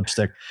red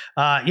lipstick.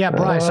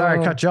 Bryce, sorry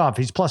I cut you off.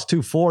 He's plus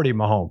 240,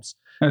 Mahomes.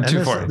 And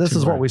this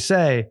is what we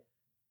say.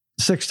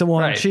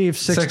 6-1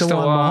 Chiefs, 6-1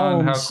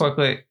 Mahomes. How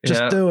quickly?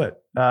 Just do it.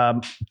 2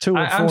 at 450.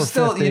 I'm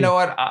still, you know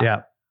what?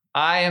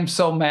 I am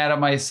so mad at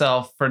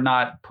myself for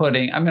not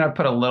putting, I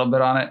put a little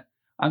bit on it.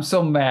 I'm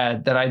so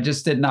mad that I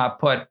just did not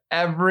put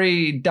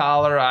every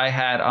dollar I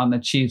had on the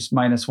Chiefs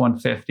minus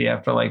 150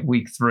 after like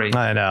week 3.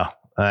 I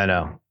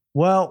know.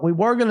 Well, we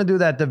were going to do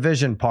that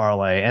division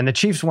parlay, and the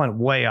Chiefs went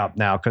way up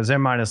now because they're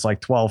minus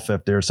like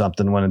 1250 or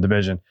something to win a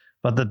division.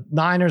 But the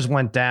Niners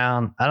went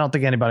down. I don't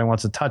think anybody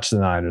wants to touch the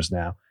Niners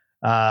now.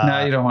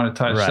 No, you don't want to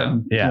touch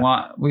them.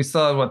 Yeah. We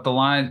still have the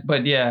Lions,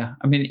 but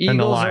Eagles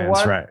Lions, are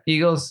what? Right.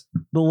 Eagles.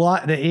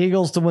 The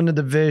Eagles to win the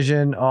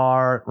division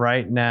are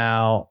right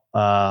now,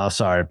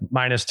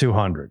 minus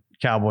 200.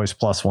 Cowboys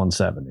plus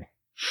 170.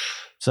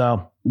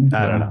 So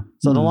I don't know.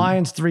 So the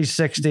Lions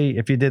 360.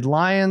 If you did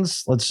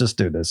Lions, let's just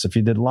do this. If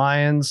you did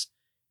Lions,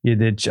 you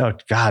did. Oh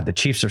God, the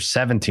Chiefs are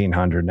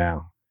 1700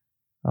 now.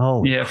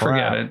 Oh yeah,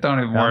 forget it. Don't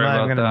even worry about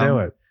that. I'm not going to do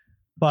it.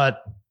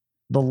 But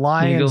the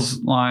Lions,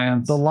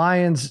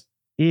 Lions,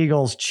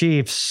 Eagles,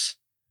 Chiefs.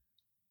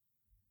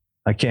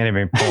 I can't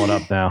even pull it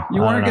up now.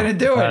 You weren't going to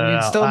do it.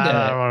 You still did it.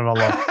 I won't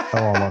look.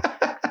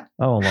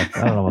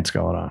 I don't know what's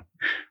going on.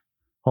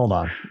 Hold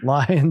on.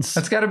 Lions.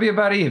 That's got to be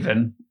about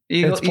even.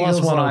 It's plus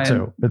 102.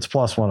 Lions. It's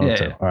plus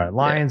 102. Yeah. All right.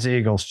 Lions,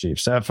 Eagles,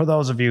 Chiefs. For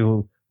those of you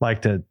who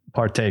like to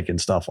partake in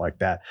stuff like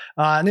that.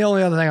 And the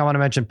only other thing I want to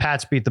mention,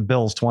 Pats beat the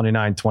Bills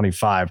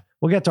 29-25.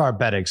 We'll get to our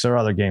betting. So there are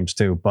other games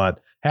too. But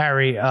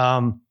Harry,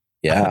 I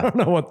don't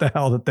know what the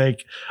hell to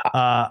think.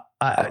 I'll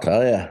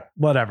tell you.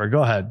 Whatever.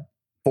 Go ahead.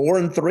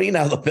 4-3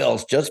 now, the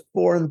Bills, just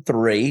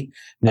 4-3.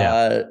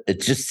 Yeah.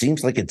 It just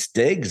seems like it's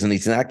Diggs and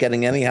he's not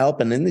getting any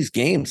help. And in these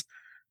games,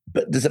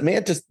 but does it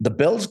mean the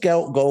Bills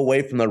go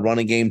away from the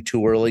running game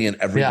too early in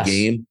every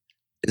game?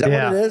 Is that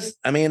what it is?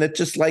 I mean, it's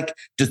just like,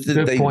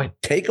 they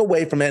take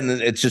away from it. And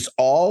it's just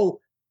all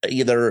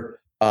either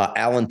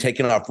Allen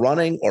taking off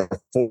running or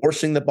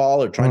forcing the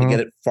ball or trying to get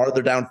it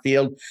farther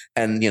downfield.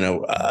 And,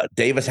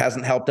 Davis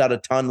hasn't helped out a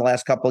ton the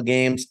last couple of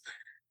games.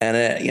 And,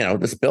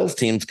 this Bills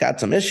team's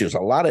got some issues, a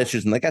lot of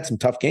issues, and they got some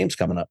tough games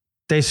coming up.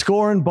 They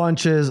score in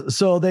bunches.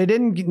 So they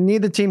didn't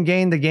neither team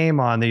gained the game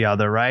on the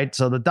other, right?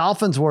 So the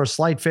Dolphins were a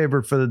slight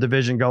favorite for the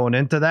division going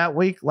into that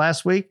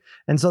last week.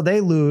 And so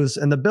they lose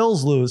and the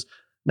Bills lose.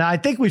 Now, I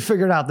think we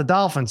figured out the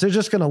Dolphins, they're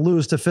just going to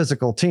lose to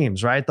physical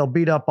teams, right? They'll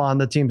beat up on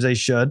the teams they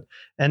should,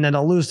 and then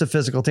they'll lose to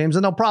physical teams,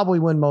 and they'll probably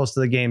win most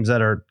of the games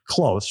that are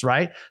close,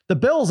 right? The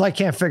Bills, I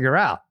can't figure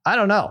out. I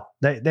don't know.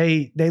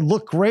 They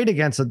look great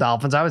against the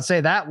Dolphins. I would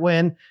say that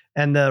win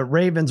and the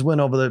Ravens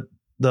win over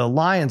the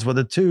Lions were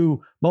the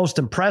 2 most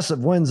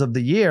impressive wins of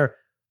the year.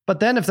 But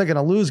then if they're going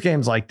to lose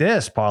games like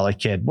this, Parlay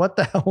Kid, what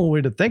the hell are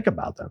we to think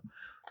about them?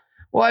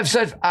 Well,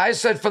 I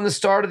said from the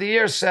start of the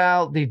year,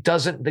 Sal,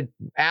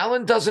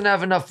 Allen doesn't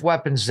have enough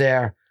weapons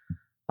there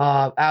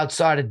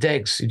outside of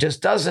Diggs. He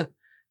just doesn't.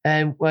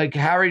 And like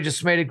Harry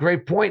just made a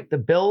great point, the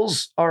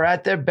Bills are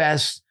at their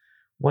best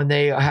when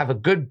they have a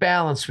good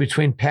balance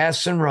between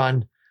pass and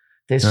run.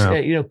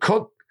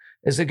 Cook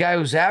is the guy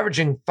who's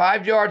averaging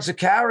 5 yards a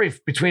carry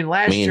between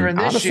last year and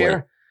this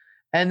year,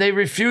 and they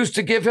refuse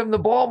to give him the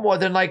ball more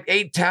than like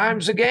 8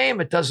 times a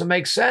game. It doesn't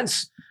make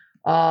sense.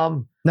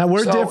 Now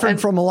we're different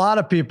from a lot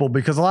of people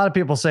because a lot of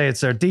people say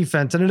it's their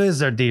defense, and it is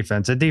their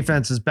defense. The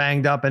defense is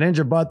banged up and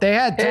injured, but they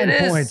had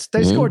 10 points.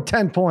 They scored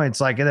 10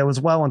 points. Like it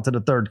was well into the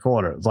third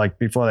quarter. It's like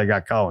before they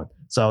got going.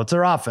 So it's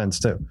their offense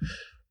too.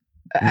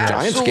 The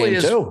Giants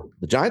game too.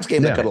 The Giants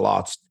game they could have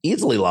lost,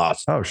 easily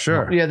lost. Oh,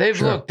 sure. Yeah, they've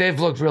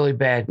looked really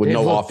bad with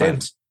no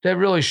offense. They're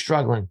really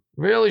struggling.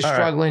 Really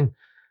struggling.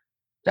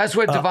 That's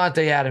where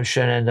Devontae Adams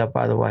should end up,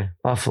 by the way.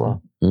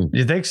 Buffalo.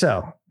 You think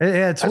so?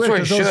 Yeah, it's That's weird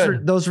where he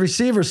because those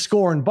receivers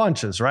score in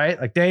bunches, right?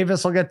 Like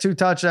Davis will get 2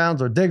 touchdowns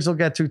or Diggs will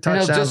get 2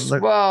 touchdowns.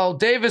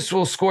 Davis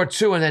will score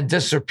 2 and then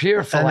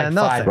disappear for like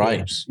 5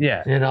 games.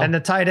 Yeah. And the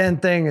tight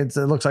end thing, it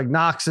looks like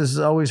Knox is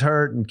always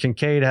hurt and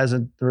Kincaid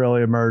hasn't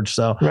really emerged.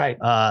 So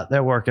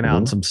they're working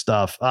out some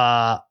stuff.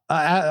 While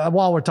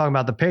we're talking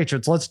about the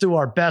Patriots, let's do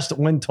our best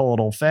win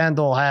total.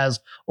 FanDuel has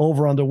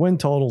over under win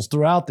totals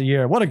throughout the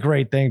year. What a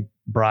great thing,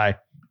 Bri.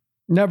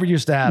 Never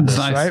used to have this,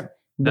 right?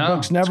 The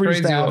books never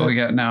used to have what it. we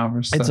got now.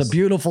 It's a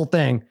beautiful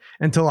thing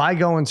until I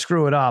go and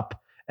screw it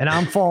up. And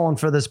I'm falling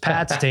for this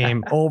Pats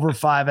team over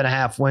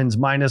 5.5 wins,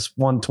 minus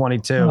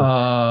 122.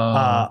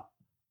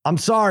 I'm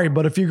sorry,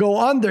 but if you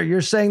go under,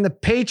 you're saying the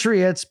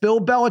Patriots,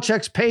 Bill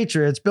Belichick's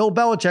Patriots, Bill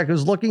Belichick,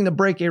 who's looking to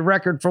break a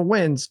record for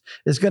wins,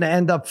 is going to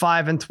end up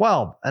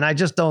 5-12. And I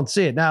just don't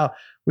see it. Now,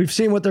 we've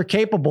seen what they're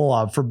capable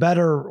of, for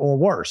better or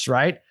worse,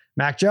 right?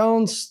 Mac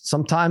Jones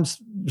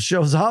sometimes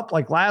shows up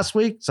like last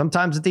week.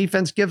 Sometimes the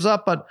defense gives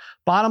up. But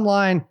bottom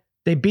line,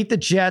 they beat the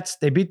Jets.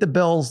 They beat the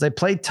Bills. They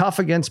played tough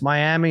against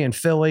Miami and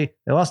Philly.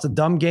 They lost a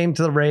dumb game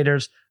to the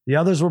Raiders. The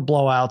others were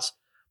blowouts.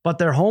 But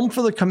they're home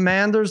for the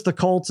Commanders, the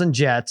Colts, and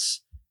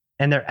Jets.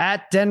 And they're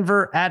at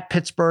Denver, at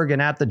Pittsburgh,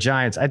 and at the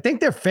Giants. I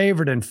think they're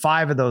favored in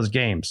 5 of those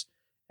games.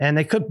 And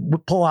they could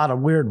pull out a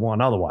weird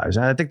one otherwise.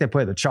 And I think they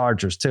play the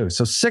Chargers too.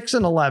 So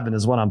 6-11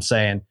 is what I'm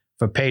saying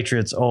for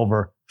Patriots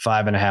over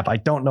 5.5. I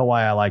don't know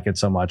why I like it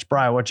so much.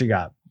 Brian, what you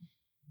got?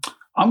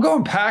 I'm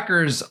going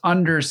Packers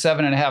under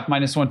 7.5,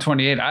 minus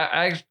 128.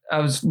 I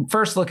was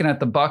first looking at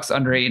the Bucks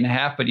under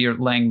 8.5, but you're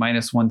laying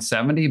minus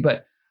 170.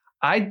 But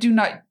I do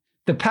not.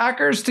 The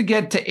Packers to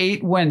get to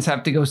 8 wins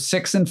have to go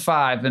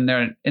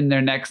 6-5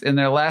 in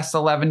their last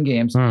 11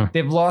 games.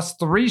 They've lost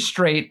 3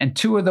 straight, and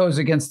 2 of those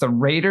against the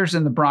Raiders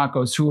and the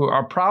Broncos, who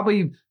are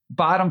probably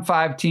bottom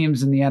 5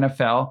 teams in the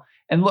NFL.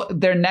 And look,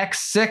 their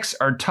next 6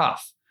 are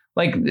tough.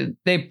 Like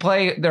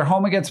they're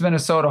home against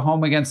Minnesota,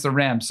 home against the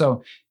Rams.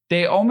 So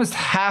they almost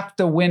have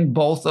to win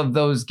both of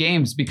those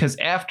games, because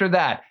after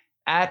that,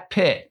 at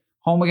Pitt,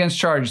 home against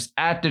Chargers,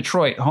 at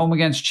Detroit, home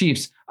against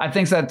Chiefs, I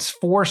think that's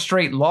 4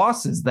 straight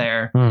losses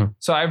there.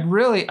 So I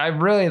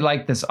really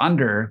like this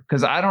under,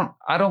 because I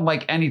don't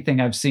like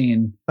anything I've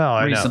seen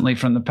recently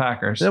from the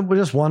Packers. We're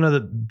just one of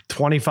the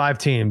 25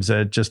 teams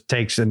that just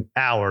takes an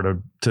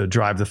hour to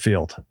drive the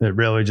field. It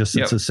really just,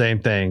 it's the same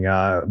thing.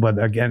 But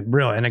again,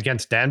 really, and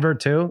against Denver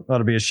too, ought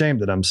to be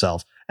ashamed of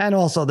themselves. And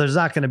also there's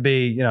not going to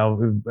be,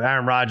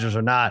 Aaron Rodgers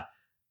or not,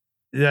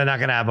 they're not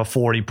going to have a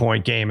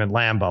 40-point game in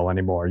Lambeau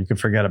anymore. You can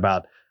forget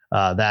about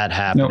that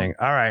happening.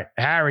 Nope. All right,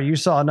 Harry, you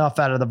saw enough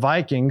out of the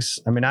Vikings.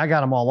 I mean, I got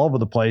them all over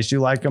the place.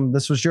 You like them.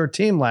 This was your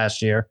team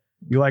last year.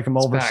 You like them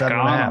over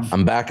 7.5.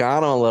 I'm back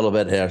on a little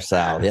bit here,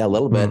 Sal. Yeah, a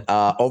little bit.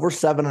 Over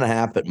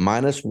 7.5 at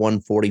minus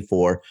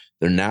 144.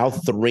 They're now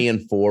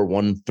 3-4,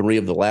 won 3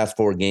 of the last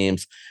 4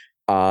 games.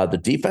 The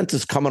defense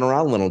is coming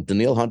around a little.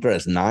 Danielle Hunter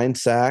has 9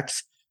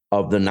 sacks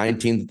of the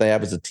 19 that they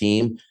have as a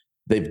team.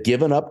 They've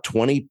given up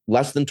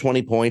less than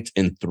 20 points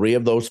in 3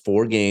 of those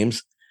 4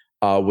 games.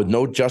 With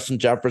no Justin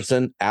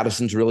Jefferson,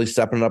 Addison's really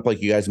stepping up,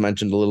 like you guys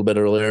mentioned a little bit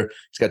earlier.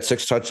 He's got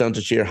 6 touchdowns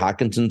this year.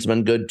 Hawkinson's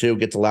been good too,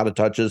 gets a lot of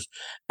touches.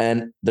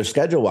 And their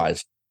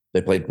schedule-wise,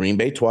 they played Green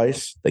Bay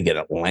twice. They get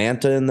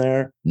Atlanta in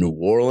there, New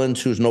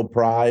Orleans, who's no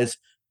prize,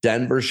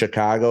 Denver,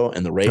 Chicago,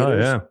 and the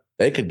Raiders. Oh, yeah.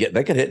 They could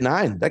hit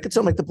 9. They could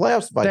still make the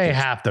playoffs. They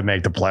have to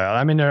make the playoffs.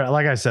 I mean, they're,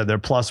 like I said, they're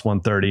plus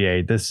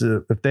 138. This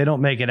is, if they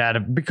don't make it out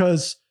of,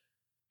 because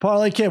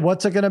Parlay Kid,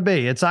 what's it going to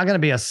be? It's not going to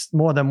be a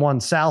more than one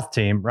South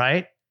team,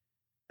 right?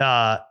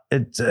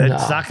 It's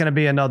not going to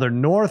be another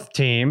North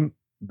team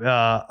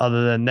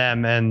other than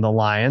them and the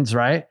Lions,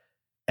 right?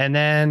 And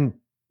then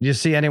you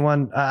see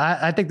anyone?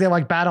 I think they're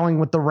like battling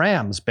with the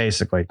Rams,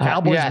 basically.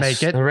 Cowboys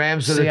make it. The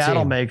Rams are Seattle the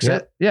team. makes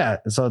it. Yeah,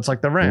 so it's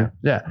like the Rams.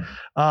 Yeah.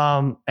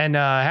 And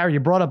Harry,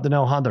 you brought up the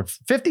No Hunter,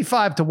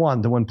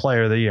 55-1 to win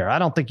Player of the Year. I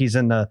don't think he's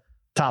in the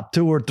top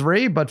 2 or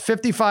 3, but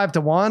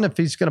 55-1. If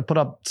he's going to put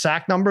up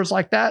sack numbers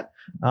like that,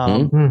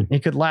 he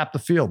could lap the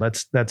field.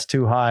 That's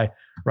too high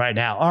right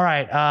now. All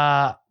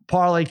right.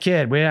 Parlay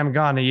Kid, we haven't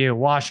gone to you.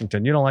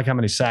 Washington, you don't like how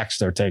many sacks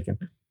they're taking.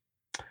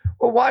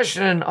 Well,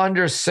 Washington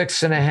under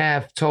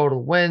 6.5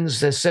 total wins.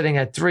 They're sitting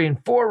at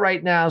 3-4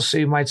 right now. So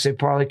you might say,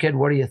 Parlay Kid,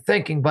 what are you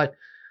thinking? But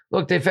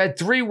look, they've had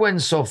 3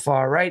 wins so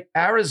far, right?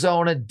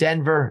 Arizona,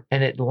 Denver,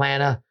 and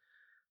Atlanta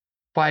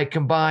by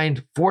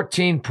combined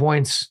 14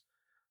 points.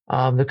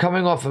 They're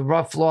coming off a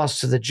rough loss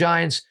to the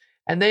Giants,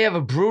 and they have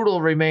a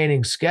brutal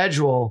remaining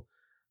schedule.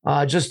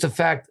 Just the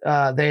fact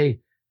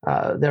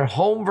they're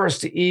home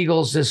versus the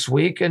Eagles this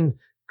week, and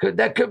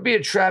that could be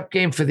a trap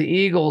game for the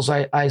Eagles,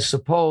 I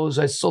suppose.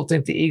 I still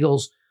think the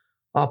Eagles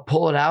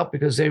pull it out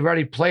because they've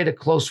already played a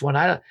close one.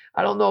 I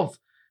don't know if,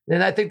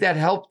 and I think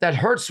that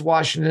hurts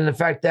Washington, the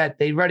fact that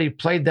they already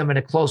played them in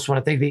a close one.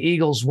 I think the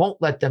Eagles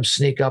won't let them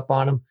sneak up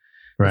on them.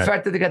 Right. The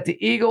fact that they got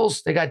the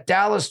Eagles, they got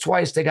Dallas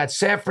twice, they got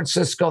San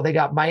Francisco, they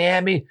got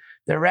Miami,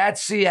 they're at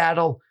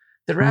Seattle,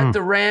 they're at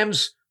the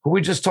Rams, who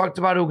we just talked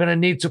about, who are going to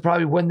need to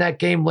probably win that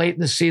game late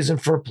in the season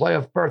for a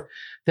playoff berth.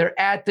 They're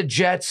at the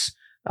Jets.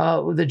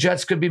 The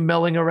Jets could be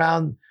milling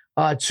around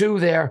 2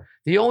 there.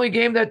 The only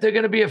game that they're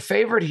going to be a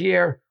favorite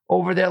here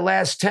over their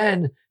last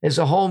 10 is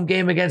a home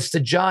game against the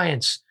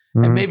Giants.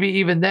 Mm-hmm. And maybe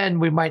even then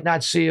we might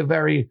not see a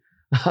very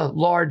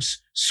large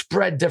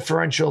spread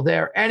differential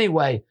there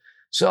anyway.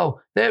 So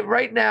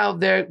right now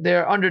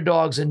they're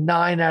underdogs in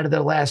 9 out of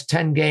their last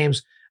 10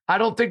 games. I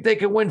don't think they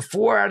can win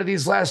 4 out of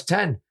these last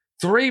 10.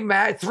 3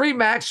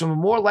 maximum,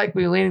 more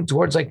likely leaning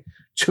towards like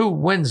 2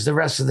 wins the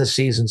rest of the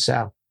season,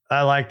 Sal.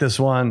 I like this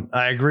one.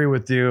 I agree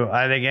with you.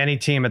 I think any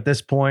team at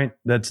this point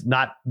that's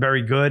not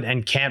very good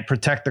and can't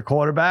protect the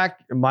quarterback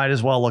might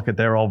as well look at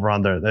their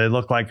over-under. They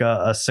look like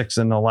a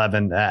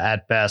 6-11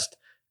 at best.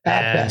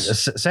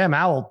 Sam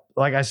Howell,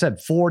 like I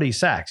said, 40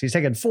 sacks. He's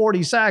taken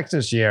 40 sacks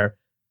this year.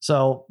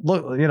 So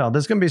look,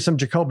 there's going to be some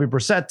Jacoby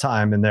Brissett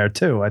time in there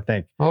too, I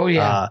think. Oh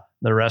yeah.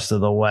 The rest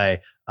of the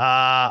way. All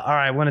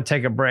right. I want to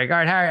take a break. All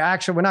right, Harry,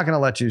 actually, we're not going to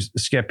let you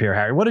skip here,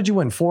 Harry. What did you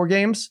win? 4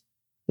 games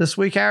this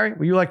week, Harry?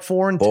 Were you like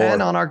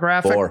 4-10 on our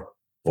graphic? 4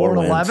 and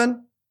wins.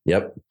 11?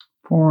 Yep.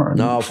 4 and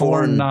 9.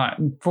 4 and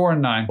 9. 4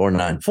 and 9. 4 and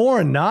 9. 4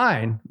 and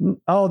 9.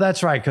 Oh,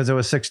 that's right. Because it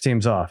was 6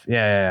 teams off.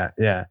 Yeah.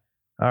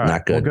 All right.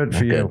 Not good. Well, good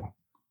for you. Good.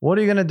 What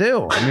are you going to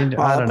do? I mean,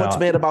 I don't know. Puts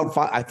me at about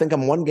 5. I think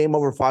I'm 1 game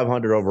over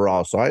 500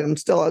 overall. So I'm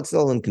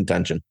still in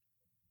contention.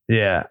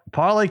 Yeah.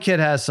 Parlay Kid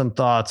has some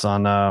thoughts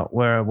on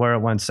where it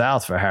went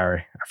south for Harry.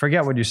 I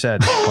forget what you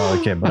said,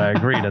 Parlay Kid, but I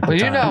agreed at the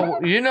time.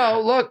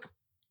 Look,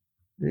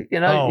 he's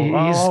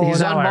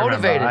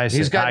unmotivated.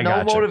 He's got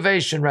no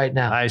motivation right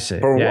now. I see.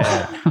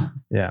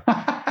 Yeah.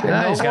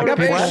 He's got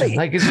motivation.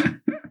 Like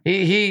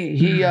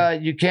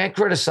you can't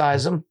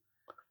criticize him.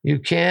 You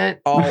can't.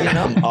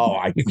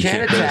 You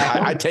can't attack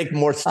him. I take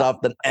more stuff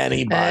than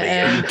anybody.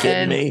 Are you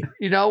kidding me?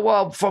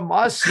 Well, from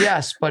us,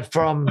 yes, but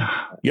from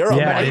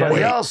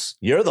anybody else,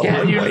 you're the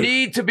you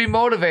need to be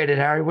motivated,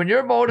 Harry. When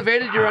you're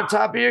motivated, you're on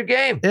top of your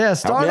game. Yeah,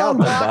 start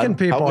unblocking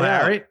people,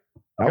 Harry.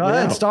 Go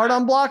ahead, start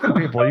unblocking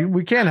people.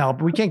 We can't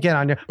help. We can't get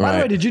on you. By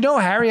the way, did you know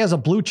Harry has a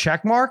blue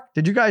check mark?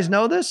 Did you guys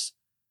know this?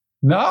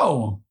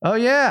 No. Oh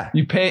yeah.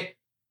 You pay.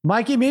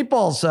 Mikey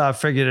Meatballs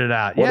figured it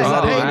out. What does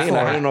that mean?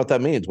 I don't know what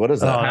that means. What is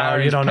that? Oh, no,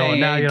 you don't know.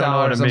 Now you don't know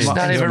what it means. He's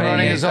not even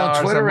running his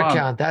own Twitter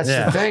account. That's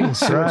the thing.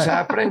 See what's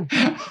happening?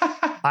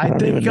 I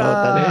think even know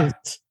what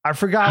that is. I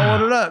forgot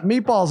what it is.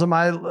 Meatballs.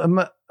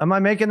 Am I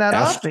making that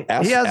up?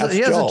 He has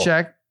a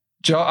check.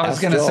 Joe, I was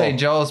going to say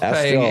Joe's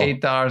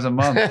paying $8 a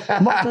month.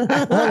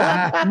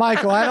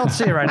 Michael, I don't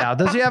see it right now.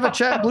 Does he have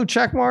a blue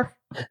check mark?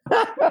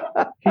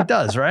 He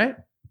does, right?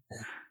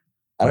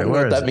 I don't know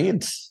what that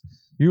means.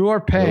 You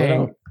are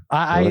paying.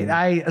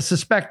 I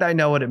suspect I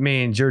know what it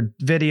means. Your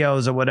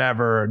videos or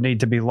whatever need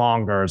to be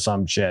longer or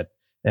some shit.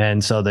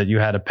 And so that you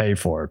had to pay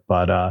for it.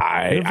 But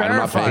I'm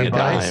not paying a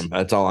dime.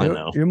 That's all I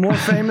know. You're more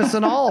famous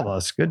than all of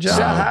us. Good job.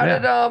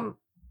 So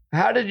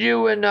how did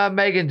you and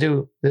Megan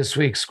do this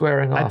week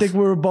squaring off? I think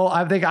we were both.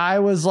 I think I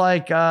was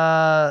like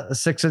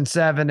 6 and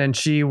 7, and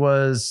she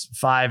was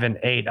 5 and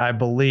 8. I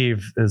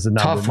believe is the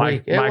number. Tough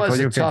week. Michael,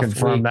 you can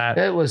confirm that.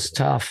 It was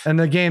tough. And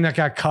the game that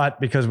got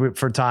cut because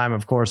for time,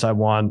 of course, I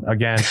won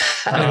again.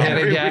 You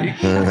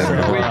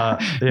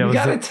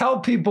got to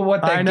tell people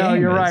what that game is. I know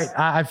you're right.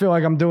 I feel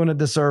like I'm doing a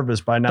disservice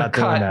by not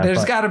doing that.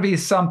 There's got to be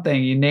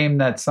something. You name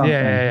that something.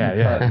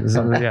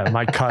 Yeah.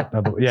 My cut.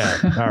 All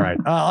right.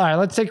 All right.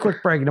 Let's take a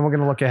quick break, and then we're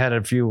going to look ahead at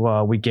a few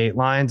week 8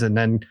 lines and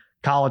then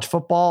college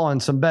football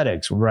and some bet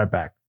eggs. We'll be right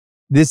back.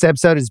 This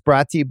episode is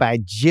brought to you by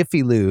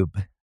Jiffy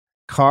Lube.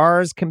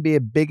 Cars can be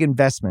a big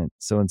investment,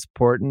 so it's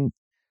important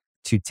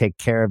to take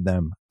care of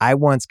them. I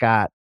once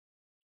got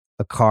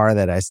a car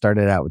that I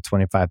started out with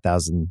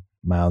 25,000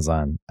 miles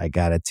on. I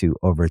got it to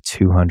over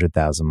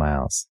 200,000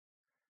 miles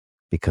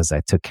because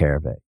I took care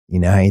of it. You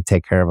know how you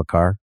take care of a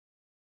car?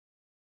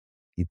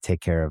 You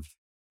take care of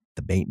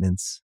the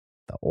maintenance,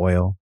 the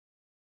oil,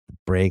 the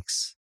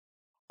brakes,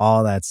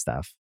 all that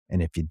stuff.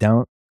 And if you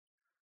don't,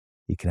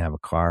 you can have a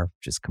car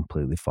just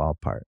completely fall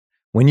apart.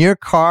 When your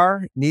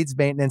car needs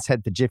maintenance,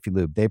 head to Jiffy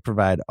Lube. They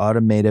provide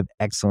automotive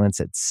excellence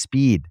at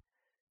speed.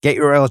 Get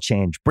your oil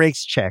change,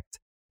 brakes checked,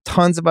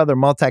 tons of other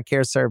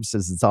multi-care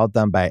services. It's all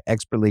done by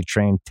expertly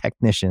trained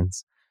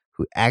technicians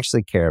who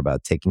actually care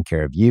about taking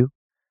care of you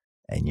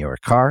and your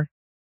car.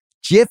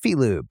 Jiffy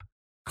Lube,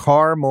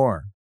 car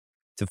more.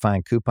 To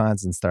find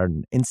coupons and start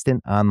an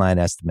instant online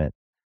estimate,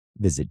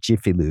 visit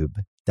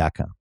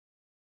jiffylube.com.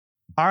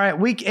 All right,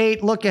 week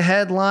 8, look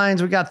ahead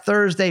lines. We got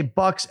Thursday,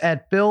 Bucks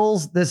at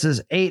Bills. This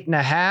is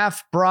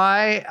 8.5.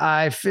 Bri,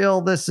 I feel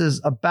this is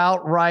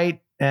about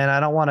right, and I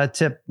don't want to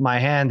tip my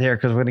hand here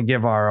because we're going to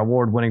give our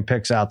award-winning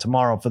picks out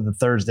tomorrow for the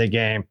Thursday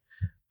game.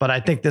 But I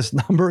think this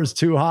number is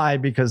too high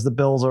because the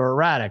Bills are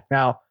erratic.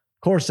 Now,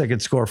 of course, they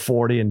could score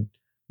 40 and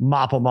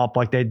mop them up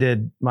like they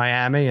did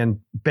Miami,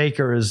 and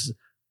Baker is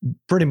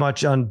pretty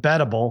much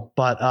unbettable,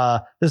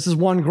 but this is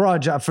one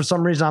grudge for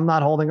some reason I'm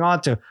not holding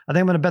on to. I think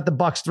I'm going to bet the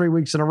Bucks 3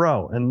 weeks in a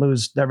row and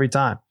lose every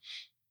time.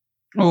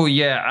 Oh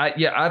yeah,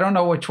 I don't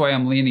know which way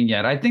I'm leaning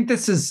yet. I think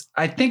it's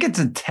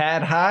a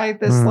tad high,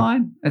 this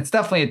line. It's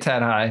definitely a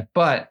tad high,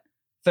 but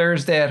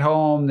Thursday at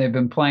home, they've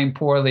been playing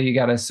poorly. You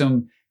got to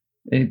assume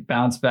they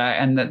bounce back,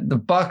 and the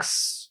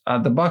Bucks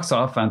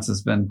offense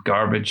has been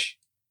garbage.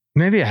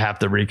 Maybe I have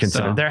to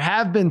reconsider. So. There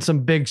have been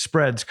some big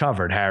spreads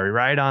covered, Harry,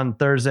 right, on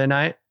Thursday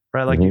night,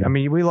 right? Like, I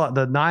mean,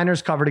 the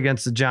Niners covered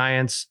against the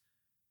Giants.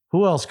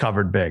 Who else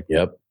covered big?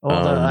 Yep.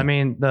 Well,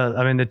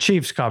 the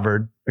Chiefs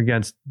covered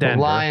against Denver.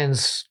 The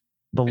Lions.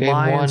 The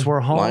Lions were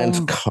home. Lions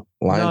no,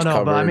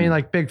 covered. but I mean,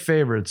 like big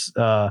favorites.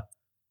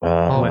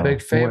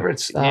 Big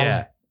favorites.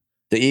 Yeah.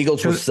 The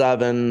Eagles were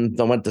 7.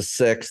 They went to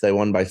 6. They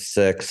won by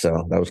 6.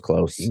 So that was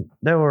close.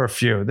 There were a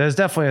few. There's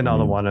definitely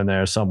another one in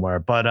there somewhere.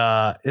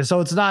 But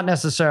so it's not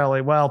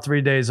necessarily,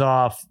 3 days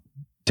off,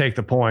 take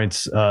the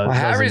points.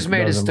 Harry's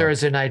made his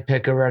Thursday night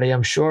pick already,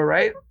 I'm sure,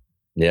 right?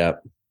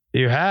 Yep.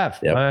 You have.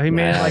 Yep. He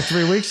made it like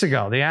 3 weeks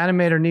ago. The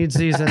animator needs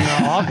these in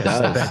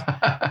August.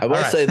 I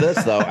will say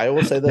this, though.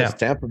 Yeah.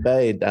 Tampa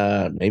Bay,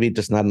 maybe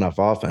just not enough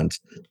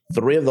offense.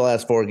 3 of the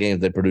last 4 games,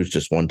 they produced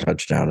just 1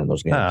 touchdown in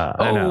those games.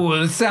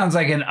 This sounds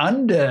like an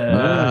under.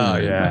 Oh,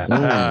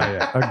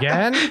 yeah.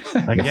 Again?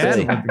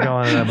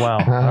 Going well.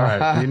 All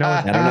right. You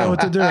know what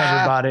to do,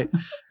 everybody.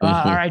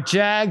 All right.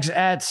 Jags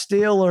at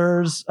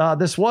Steelers.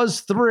 This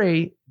was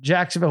 3.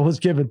 Jacksonville was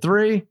given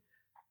 3.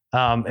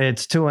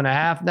 It's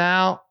 2.5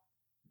 now.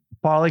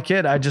 Parlay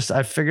Kid, I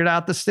figured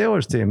out the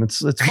Steelers team. It's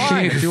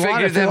fine. If you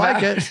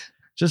like it,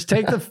 just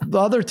take the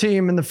other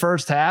team in the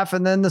first half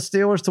and then the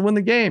Steelers to win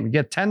the game. You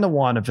get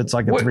 10-1 if it's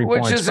like a 3-point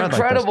which is spread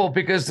incredible like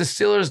because the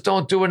Steelers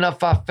don't do enough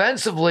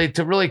offensively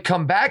to really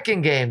come back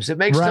in games. It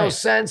makes no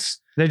sense.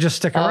 They just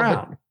stick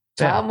around.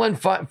 Tomlin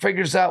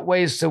figures out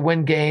ways to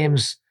win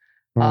games.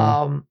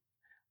 Are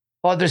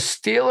the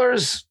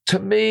Steelers, to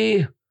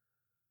me,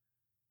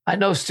 I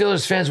know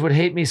Steelers fans would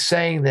hate me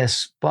saying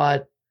this,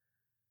 but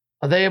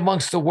are they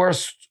amongst the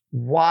worst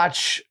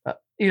watch? I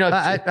feel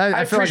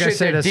like I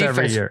say this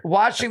every year.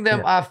 Watching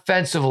them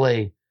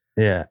offensively,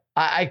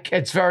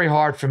 it's very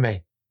hard for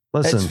me.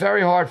 Listen, it's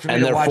very hard for me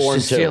to watch the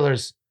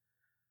Steelers.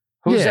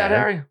 Who's that,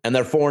 Harry? And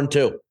they're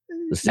 4-2.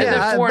 And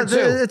they're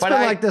 4-2. It's been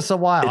like this a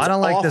while. I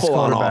don't like this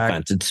quarterback.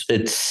 On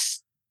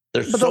offense.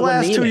 But the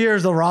last 2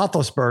 years, the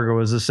Roethlisberger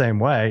was the same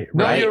way.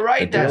 No, right? you're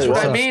right. That's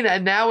what I mean.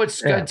 And now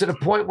it's gotten to the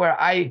point where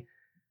I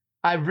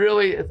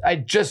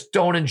just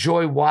don't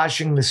enjoy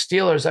watching the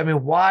Steelers. I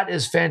mean, Watt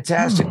is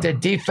fantastic. Their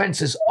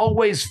defense is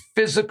always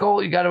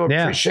physical. You got to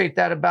appreciate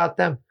that about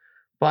them.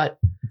 But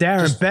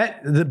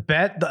Darren,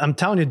 bet. I'm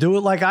telling you, do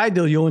it like I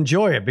do. You'll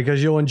enjoy it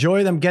because you'll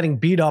enjoy them getting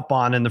beat up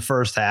on in the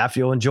first half.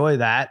 You'll enjoy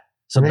that.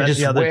 So bet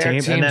the other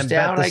team and then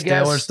bet the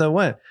Steelers to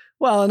win.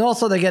 Well, and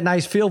also they get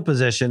nice field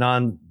position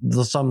on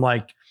some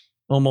like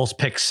almost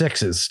pick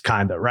sixes,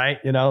 kind of, right?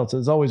 So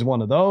there's always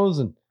one of those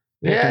and.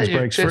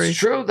 Breaks free. It's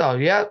true though.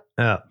 Yeah,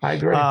 I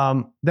agree.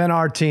 Then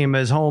our team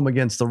is home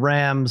against the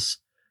Rams.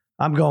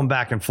 I'm going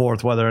back and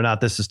forth whether or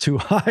not this is too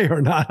high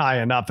or not high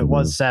enough. It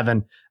was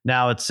 7.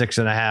 Now it's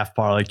 6.5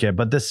 Parlay Kid.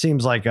 But this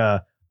seems like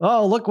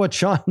look what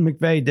Sean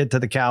McVay did to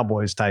the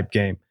Cowboys type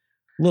game.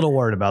 A little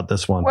worried about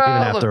this one. Well,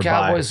 even after look,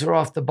 Cowboys are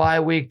off the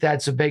bye week.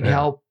 That's a big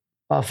help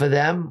for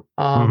them.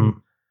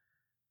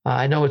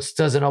 I know it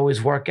doesn't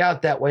always work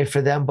out that way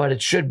for them, but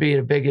it should be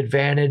a big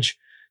advantage.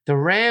 The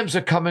Rams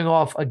are coming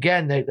off,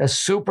 again, a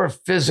super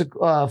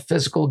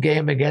physical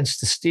game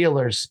against the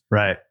Steelers.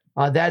 Right.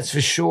 That's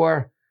for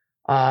sure.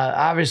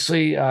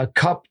 Obviously,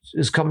 Kupp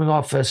is coming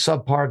off a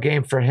subpar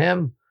game for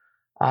him.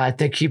 I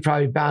think he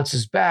probably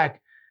bounces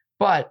back.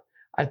 But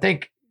I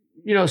think,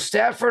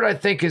 Stafford, I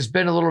think, has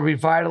been a little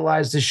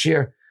revitalized this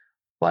year.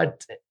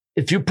 But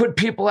if you put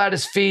people at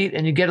his feet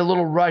and you get a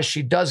little rush,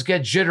 he does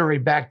get jittery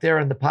back there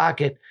in the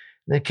pocket.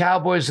 And the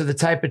Cowboys are the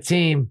type of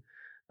team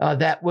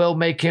that will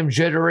make him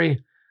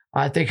jittery.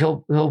 I think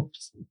he'll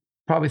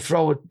probably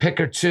throw a pick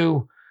or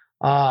two,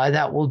 and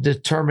that will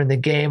determine the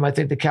game. I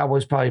think the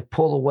Cowboys probably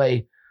pull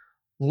away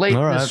late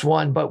in this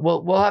one, but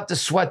we'll have to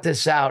sweat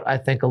this out, I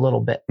think, a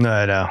little bit.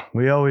 No,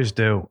 we always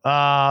do.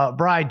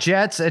 Bri,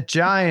 Jets at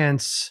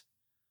Giants.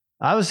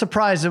 I was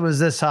surprised it was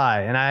this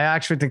high, and I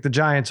actually think the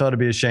Giants ought to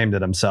be ashamed of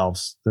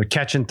themselves. They're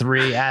catching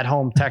 3 at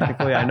home,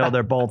 technically. I know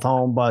they're both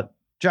home, but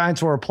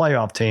Giants were a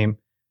playoff team,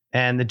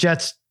 and the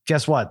Jets,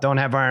 guess what? Don't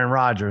have Aaron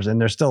Rodgers, and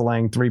they're still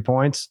laying 3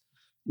 points.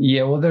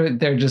 Yeah, well,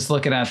 they're just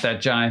looking at that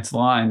Giants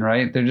line,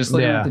 right? They're just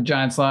looking at the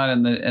Giants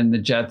line and the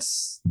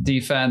Jets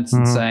defense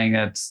and saying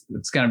it's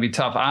going to be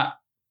tough.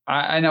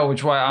 I know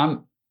which way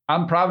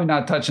I'm probably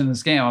not touching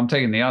this game. I'm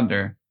taking the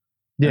under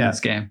in this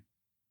game.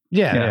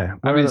 Yeah.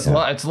 I mean, it's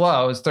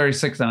low. It's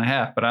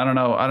 36.5, but I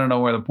don't know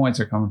where the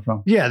points are coming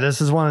from. Yeah, this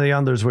is one of the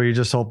unders where you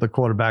just hope the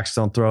quarterbacks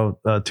don't throw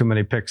too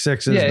many pick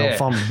sixes,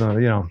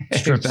 fumbles,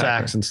 strip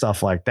sacks and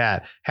stuff like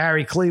that.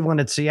 Harry, Cleveland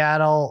at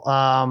Seattle.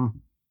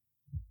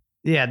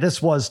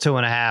 This was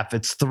 2.5.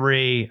 It's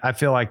 3. I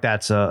feel like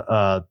that's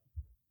a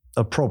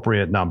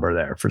appropriate number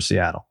there for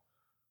Seattle.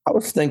 I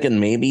was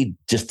thinking maybe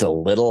just a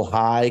little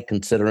high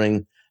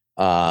considering,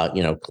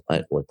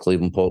 what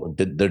Cleveland pulled.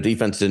 Their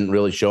defense didn't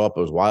really show up.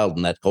 It was wild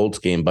in that Colts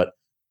game, but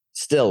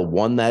still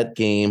won that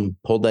game,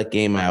 pulled the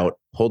game out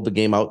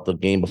the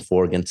game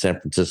before against San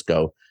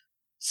Francisco.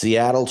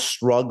 Seattle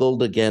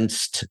struggled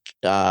against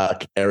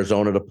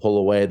Arizona to pull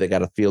away. They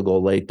got a field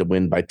goal late to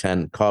win by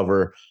 10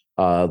 cover.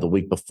 The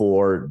week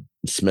before,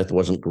 Smith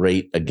wasn't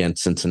great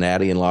against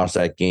Cincinnati and lost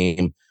that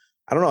game.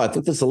 I don't know. I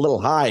think this is a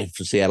little high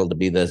for Seattle to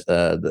be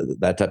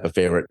that type of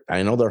favorite.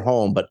 I know they're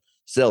home, but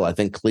still, I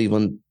think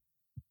Cleveland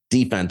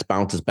defense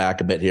bounces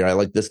back a bit here. I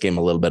like this game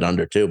a little bit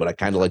under too, but I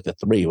kind of like the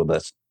 3 with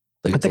this.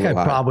 I think I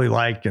probably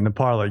like in the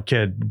parlay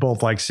kid,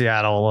 both like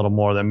Seattle a little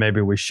more than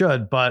maybe we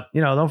should. But,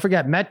 don't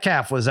forget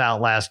Metcalf was out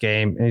last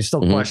game and he's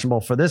still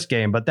questionable for this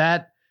game. But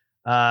that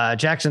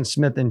Jackson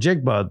Smith and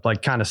Jigba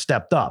like kind of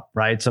stepped up,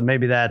 right? So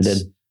maybe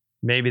that's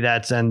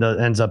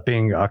ends up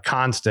being a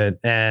constant.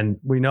 And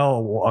we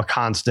know a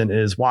constant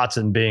is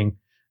Watson being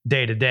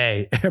day to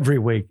day every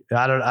week.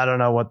 I don't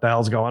know what the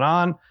hell's going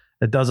on.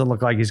 It doesn't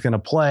look like he's going to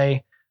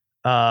play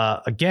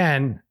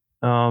again.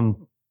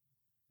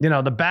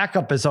 The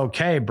backup is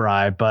okay,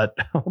 Bri, but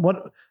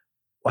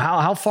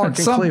how far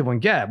can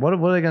Cleveland get? What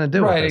are they going to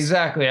do? Right,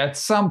 exactly. At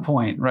some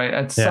point, right?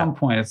 At some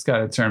point, it's got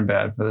to turn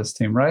bad for this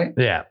team, right?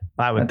 Yeah,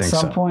 I would think so.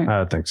 At some point? I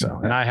would think so.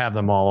 And I have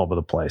them all over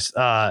the place.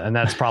 And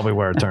that's probably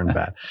where it turned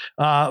bad.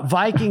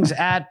 Vikings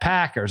at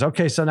Packers.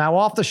 Okay, so now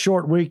off the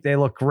short week, they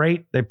look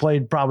great. They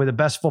played probably the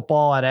best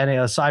football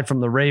aside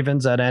from the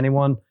Ravens at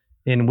anyone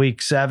in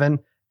week 7.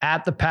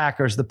 At the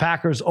Packers. The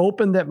Packers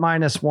opened at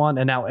 -1,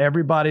 and now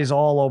everybody's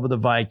all over the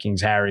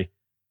Vikings, Harry.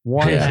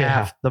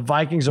 1.5. The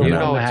Vikings are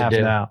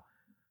 1.5 now.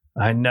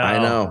 I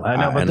know.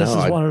 But this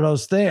is one of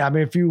those things. I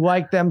mean, if you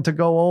like them to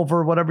go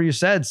over whatever you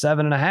said,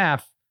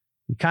 7.5,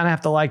 you kind of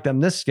have to like them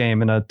this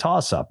game in a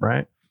toss-up,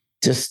 right?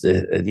 Just, but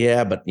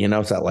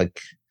it's not like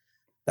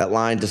that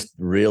line just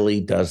really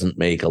doesn't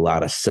make a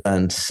lot of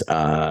sense.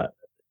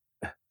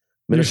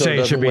 Minnesota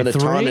doesn't win a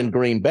ton in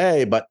Green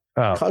Bay, but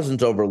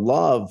Cousins over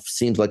Love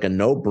seems like a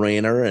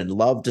no-brainer, and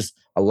Love just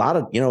a lot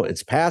of,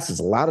 it's passes,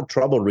 a lot of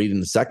trouble reading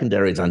the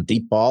secondaries on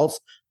deep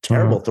balls,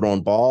 terrible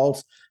throwing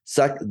balls.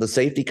 The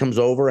safety comes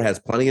over, has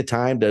plenty of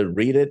time to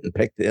read it and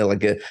pick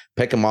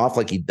him off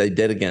like they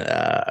did again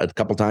a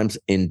couple times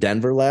in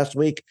Denver last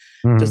week.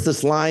 Just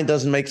this line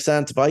doesn't make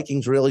sense.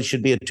 Vikings really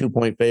should be a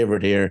 2-point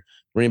favorite here.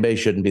 Green Bay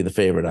shouldn't be the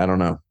favorite. I don't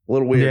know. A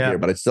little weird here,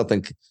 but I still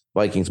think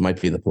Vikings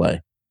might be the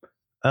play.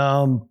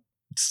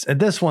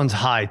 This one's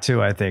high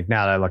too, I think,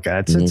 now that I look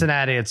at it.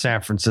 Cincinnati at San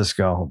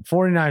Francisco.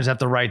 49ers have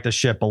to right the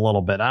ship a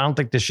little bit. I don't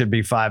think this should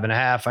be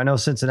 5.5. I know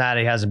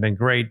Cincinnati hasn't been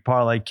great,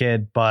 parlay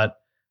kid, but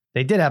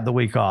they did have the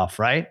week off,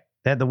 right?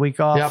 They had the week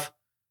off. Yep.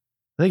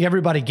 I think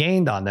everybody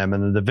gained on them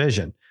in the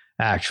division,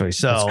 actually.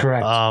 So that's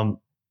correct.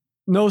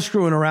 No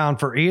screwing around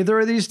for either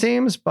of these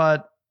teams,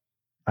 but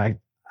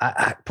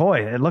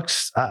it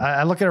looks,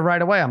 I look at it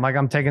right away.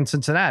 I'm taking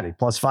Cincinnati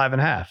plus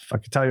 5.5. I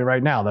can tell you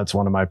right now, that's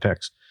one of my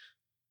picks.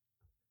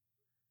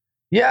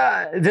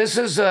 Yeah, this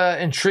is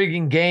an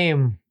intriguing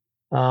game.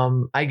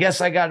 I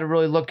guess I got to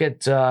really look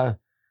at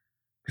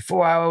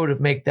before I would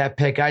make that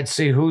pick. I'd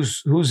see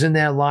who's in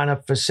their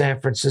lineup for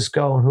San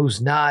Francisco and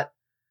who's not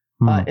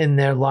in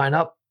their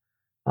lineup,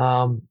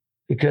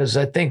 because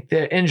I think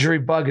their injury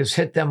bug has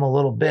hit them a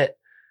little bit.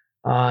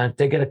 If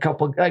they get a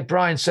couple, like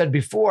Brian said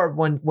before,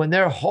 when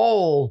they're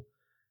whole,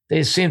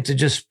 they seem to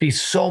just be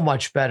so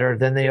much better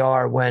than they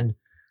are when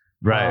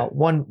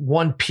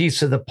one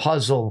piece of the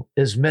puzzle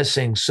is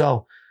missing.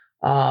 So.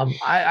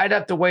 I'd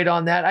have to wait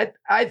on that.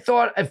 I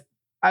thought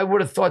I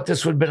would have thought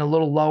this would have been a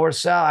little lower,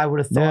 Sal. I would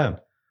have thought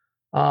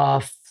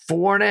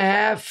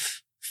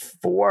 4.5,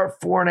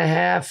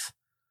 4.5,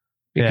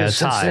 because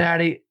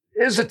Cincinnati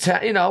is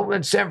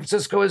and San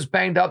Francisco is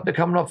banged up. They're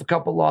coming off a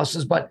couple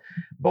losses, but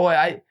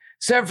boy,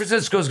 San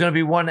Francisco is going to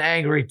be one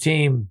angry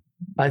team,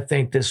 I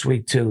think, this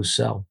week too.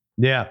 So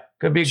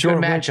could be a good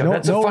matchup.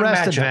 That's a fun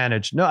rest matchup.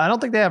 Advantage. No, I don't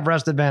think they have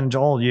rest advantage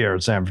all year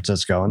at San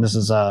Francisco, and this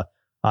is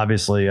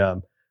obviously.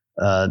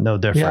 No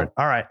different.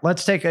 All right,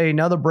 let's take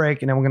another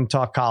break and then we're going to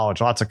talk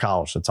college. Lots of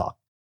college to talk.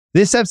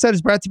 This episode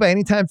is brought to you by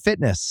Anytime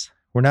Fitness.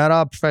 We're not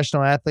all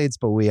professional athletes,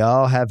 but we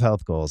all have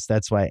health goals.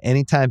 That's why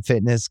Anytime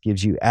Fitness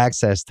gives you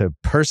access to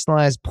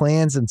personalized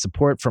plans and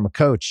support from a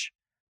coach.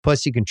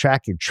 Plus, you can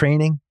track your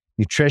training,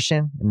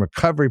 nutrition, and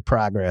recovery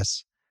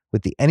progress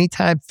with the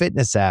Anytime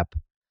Fitness app,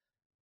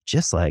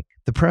 just like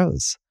the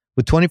pros.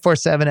 With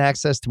 24/7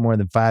 access to more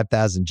than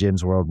 5,000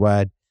 gyms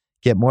worldwide,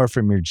 get more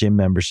from your gym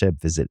membership.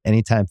 Visit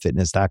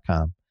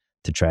anytimefitness.com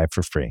to try it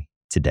for free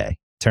today.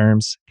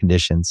 Terms,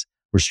 conditions,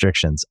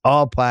 restrictions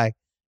all apply.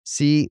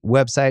 See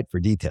website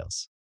for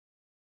details.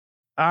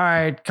 All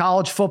right,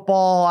 college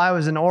football. I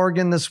was in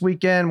Oregon this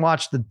weekend,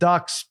 watched the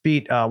Ducks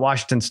beat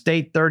Washington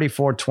State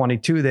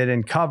 34-22. They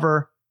didn't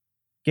cover.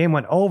 Game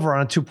went over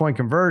on a 2-point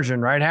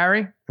conversion, right,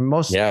 Harry? In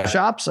most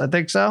shops, I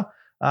think so.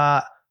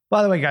 By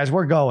the way, guys,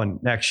 we're going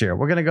next year.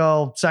 We're going to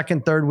go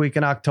second, third week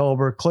in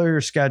October. Clear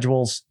your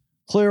schedules.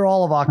 Clear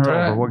all of October.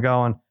 Right. We're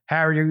going.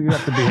 Harry, you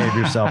have to behave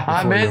yourself.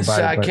 I'm in.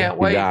 I can't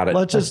wait.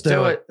 Let's just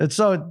do it. It's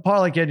so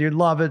parlay kid. You'd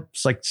love it.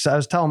 It's like I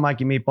was telling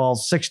Mikey Meatballs,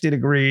 60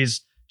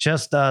 degrees,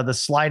 just the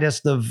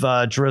slightest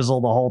of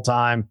drizzle the whole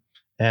time,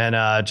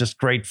 and just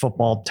great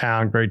football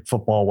town, great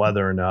football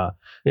weather, and a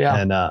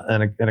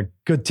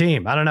good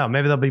team. I don't know.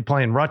 Maybe they'll be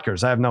playing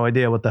Rutgers. I have no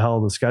idea what the hell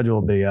the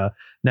schedule will be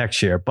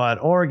next year.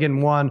 But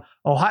Oregon won.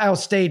 Ohio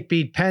State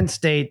beat Penn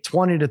State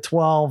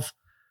 20-12.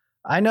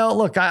 I know.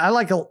 Look, I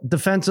like a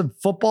defensive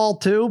football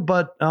too,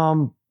 but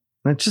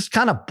it's just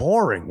kind of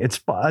boring.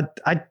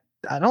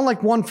 I don't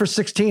like 1 for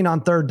 16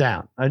 on third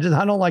down. I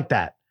don't like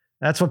that.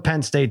 That's what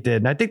Penn State did.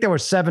 And I think they were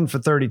 7 for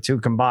 32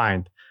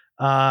 combined.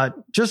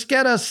 Just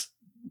get us,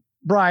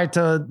 Bri,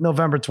 to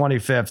November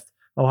 25th,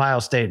 Ohio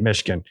State,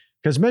 Michigan.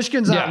 Because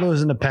Michigan's not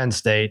losing to Penn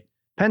State.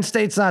 Penn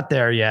State's not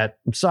there yet.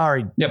 I'm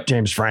sorry,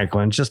 James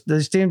Franklin. It's just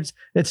these teams,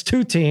 it's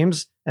 2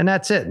 teams, and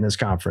that's it in this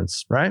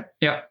conference, right?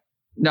 Yeah.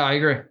 No, I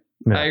agree.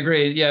 Yeah. I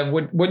agree. Yeah.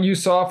 What you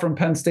saw from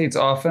Penn State's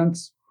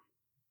offense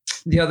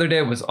the other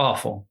day was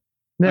awful.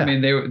 Yeah. I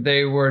mean,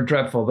 they were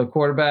dreadful. The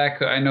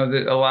quarterback, I know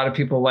that a lot of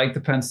people like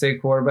the Penn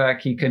State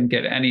quarterback. They couldn't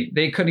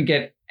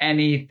get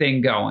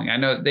anything going. I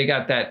know they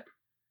got that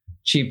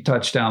cheap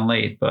touchdown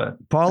late, but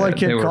Parlay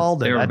Kid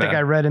called it. I think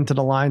I read into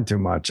the line too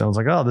much. I was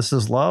like, oh, this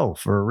is low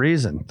for a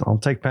reason. I'll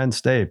take Penn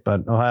State,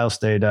 but Ohio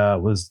State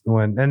was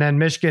when, and then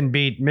Michigan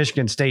beat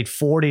Michigan State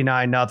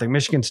 49-0.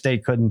 Michigan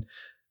State couldn't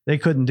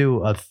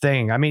do a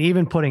thing. I mean,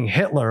 even putting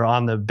Hitler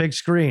on the big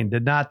screen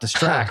did not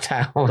distract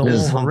the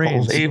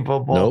Wolverines.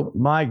 Unbelievable. Nope.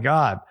 My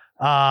God.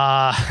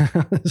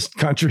 This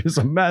country is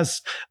a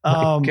mess.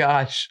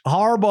 Gosh.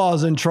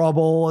 Harbaugh's in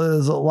trouble.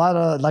 There's a lot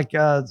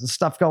of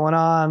stuff going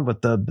on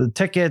with the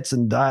tickets,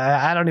 and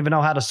I don't even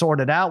know how to sort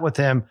it out with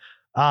him.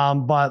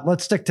 But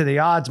let's stick to the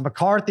odds.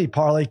 McCarthy,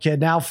 Parlay Kid,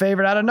 now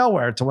favored out of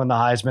nowhere to win the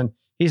Heisman.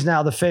 He's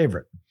now the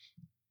favorite.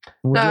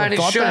 No, and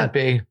he shouldn't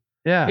be.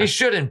 Yeah. He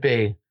shouldn't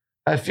be.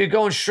 If you're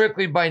going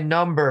strictly by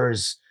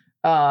numbers,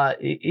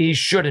 he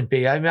shouldn't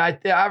be. I mean,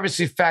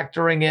 obviously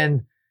factoring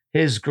in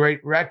his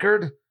great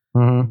record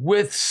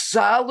with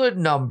solid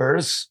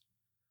numbers.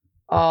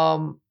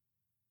 I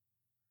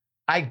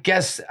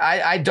guess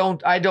I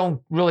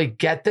don't really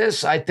get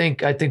this. I think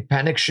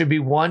Penix should be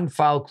 1,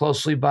 followed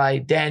closely by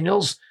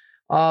Daniels,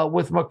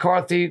 with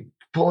McCarthy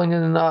pulling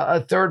in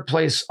a third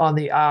place on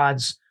the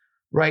odds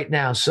right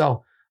now.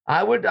 So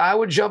I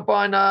would jump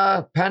on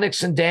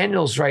Penix and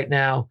Daniels right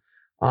now.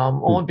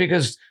 Only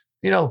because,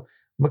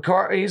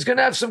 McCarthy, he's going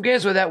to have some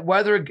games where that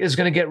weather is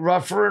going to get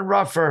rougher and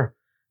rougher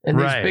in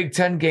these Big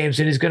Ten games,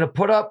 and he's going to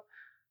put up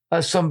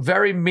some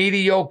very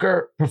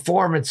mediocre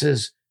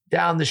performances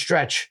down the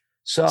stretch.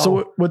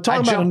 So we're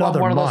talking about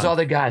another one month. of those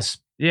other guys.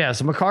 Yeah,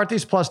 so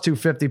McCarthy's plus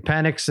 250,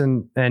 Penix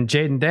and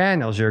Jaden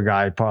Daniels, your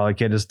guy, Parlay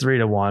Kid, is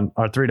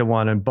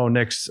 3-1, and Bo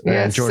Nix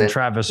and Jordan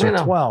Travis are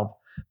 12.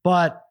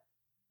 But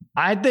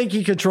I think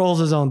he controls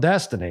his own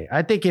destiny.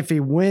 I think if he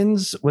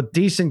wins with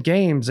decent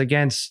games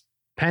against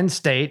Penn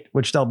State,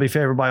 which they'll be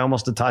favored by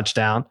almost a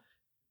touchdown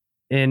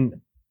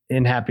in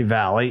Happy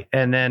Valley,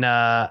 and then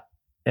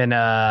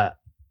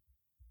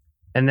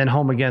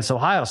home against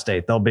Ohio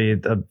State, they'll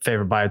be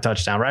favored by a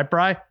touchdown, right,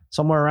 Bri?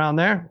 Somewhere around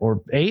there,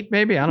 or 8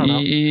 maybe. I don't know.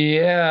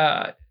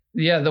 Yeah.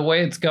 The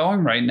way it's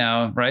going right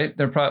now, right?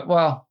 They're probably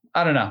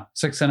I don't know,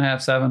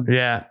 6.5, 7.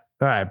 Yeah.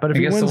 All right, but if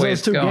he wins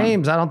those 2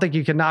 games, I don't think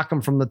you can knock him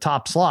from the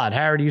top slot.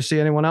 Harry, do you see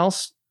anyone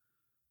else?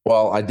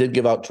 Well, I did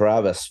give out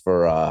Travis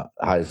for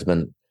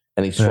Heisman,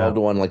 and he's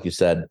 12-1, like you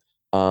said.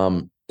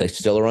 They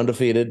still are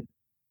undefeated,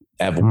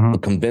 have a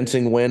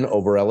convincing win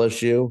over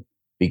LSU,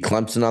 beat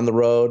Clemson on the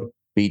road,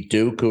 beat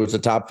Duke, who was a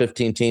top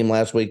 15 team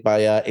last week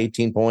by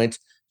 18 points,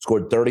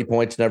 scored 30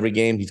 points in every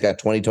game. He's got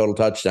 20 total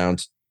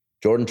touchdowns.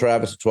 Jordan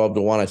Travis at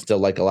 12-1, I still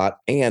like a lot.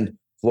 And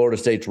Florida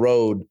State's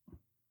road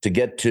to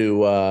get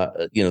to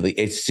the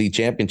ACC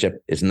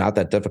championship is not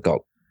that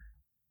difficult.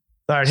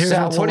 All right, here's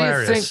what's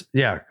hilarious. Do you think?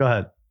 Yeah, go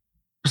ahead.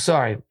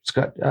 Sorry,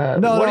 Scott. Go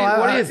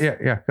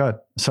ahead.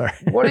 Sorry.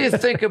 What do you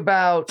think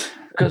about?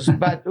 Because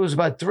it was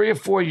about 3 or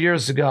 4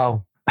 years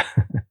ago.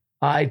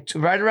 Right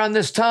around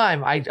this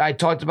time, I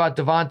talked about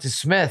Devonta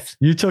Smith.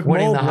 You took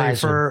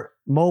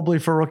Mobley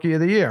for Rookie of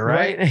the Year,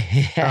 right?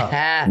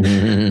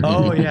 Yeah.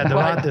 Oh yeah,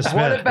 Devonta Smith.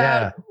 What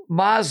about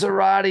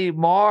Maserati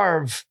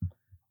Marv?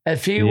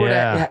 If he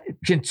would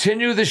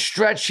continue the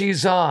stretch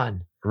he's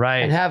on, right,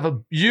 and have a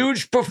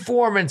huge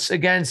performance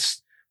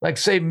against, like,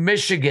 say,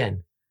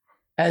 Michigan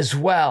as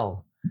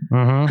well,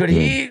 could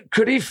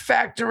he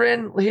factor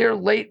in here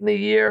late in the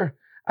year?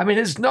 I mean,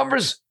 his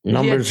numbers he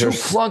had 2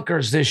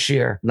 clunkers this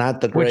year,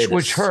 not the greatest,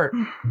 which hurt.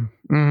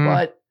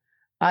 But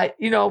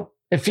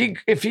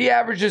if he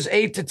averages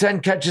 8 to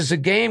 10 catches a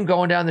game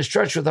going down the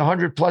stretch with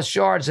 100+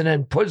 yards, and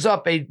then puts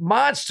up a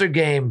monster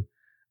game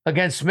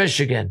against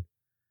Michigan.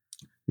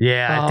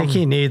 Yeah, I think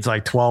he needs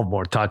like 12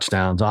 more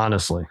touchdowns,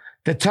 honestly.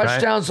 The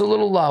touchdown's a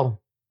little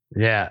low.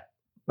 Yeah.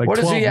 Like what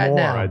is he at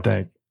now? I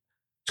think.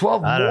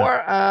 12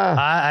 more?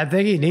 I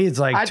think he needs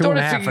like 2.5 a game. I don't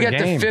know if he can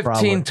get to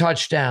 15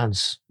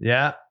 touchdowns.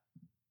 Yeah.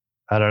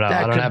 I don't know.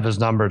 I don't have his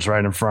numbers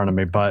right in front of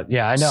me, but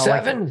yeah, I know.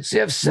 7? Does he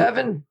have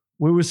 7?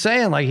 We were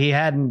saying like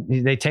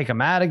they take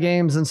him out of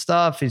games and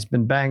stuff. He's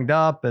been banged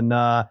up. And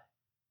I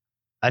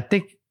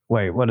think,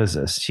 what is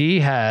this?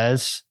 He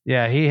has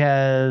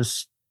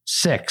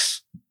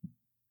 6.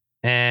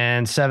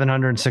 and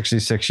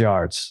 766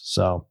 yards.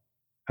 So,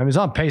 I mean, he's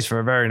on pace for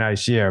a very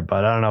nice year,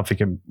 but I don't know if he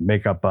can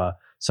make up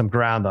some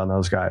ground on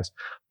those guys.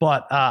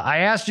 But I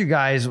asked you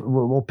guys,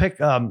 we'll pick,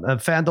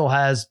 FanDuel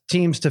has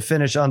teams to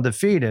finish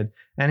undefeated.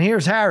 And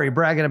here's Harry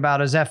bragging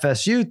about his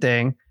FSU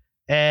thing.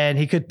 And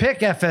he could pick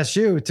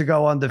FSU to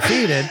go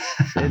undefeated.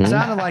 It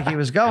sounded like he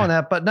was going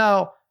that, but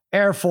no,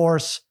 Air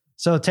Force.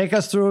 So take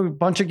us through a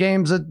bunch of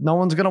games that no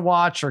one's going to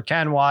watch or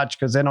can watch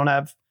because they don't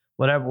have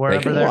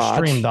wherever they're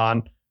streamed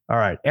on. All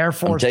right, Air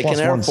Force. I'm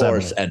taking Air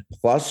Force at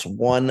plus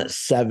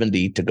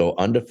 170 to go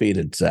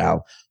undefeated,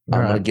 Sal.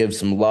 I'm going to give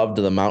some love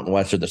to the Mountain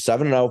West. They're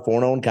 7-0,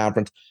 4-0 in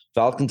conference.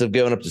 Falcons have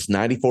given up just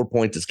 94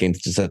 points this game.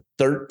 It's just at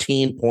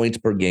 13 points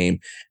per game.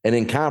 And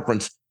in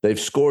conference, they've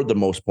scored the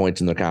most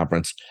points in the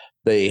conference.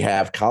 They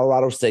have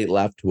Colorado State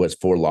left, who has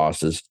 4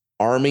 losses.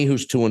 Army,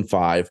 who's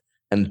 2-5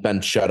 and been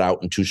shut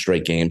out in 2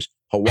 straight games.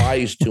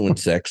 Hawaii's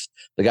 2-6.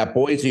 They got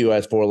Boise, who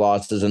has 4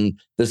 losses, and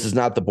this is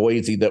not the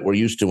Boise that we're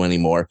used to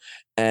anymore.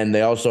 And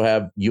they also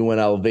have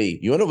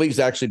UNLV. UNLV's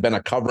actually been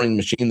a covering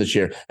machine this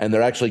year, and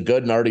they're actually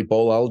good and already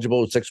bowl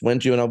eligible with 6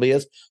 wins, UNLV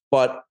is,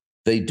 but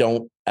they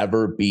don't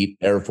ever beat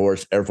Air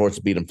Force. Air Force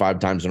beat them 5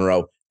 times in a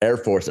row. Air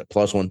Force at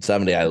plus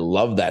 170. I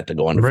love that to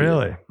go undefeated.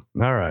 Really?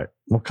 All right.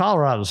 Well,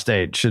 Colorado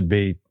State should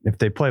be, if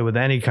they play with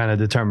any kind of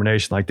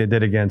determination like they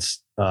did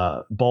against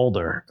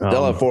Boulder.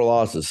 They'll have 4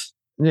 losses.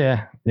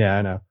 Yeah,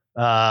 I know.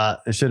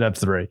 It should have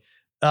 3.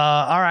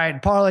 All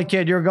right, Parlay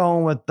Kid, you're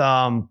going with,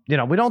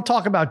 we don't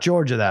talk about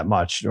Georgia that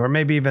much, or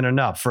maybe even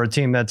enough for a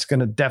team that's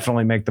going to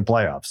definitely make the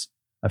playoffs,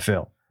 I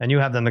feel. And you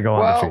have them to go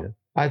undefeated.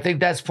 I think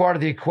that's part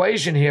of the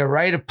equation here,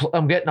 right?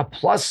 I'm getting a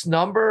plus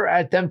number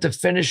at them to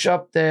finish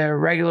up their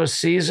regular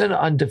season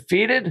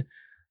undefeated.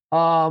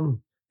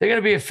 They're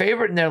going to be a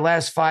favorite in their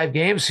last 5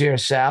 games here,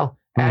 Sal.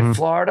 At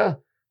Florida,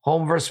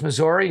 home versus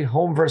Missouri,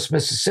 home versus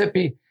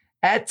Mississippi,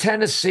 at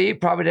Tennessee,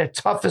 probably the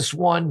toughest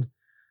one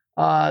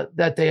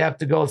that they have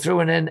to go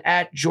through, and then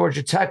at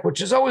Georgia Tech,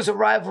 which is always a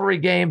rivalry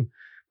game,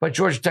 but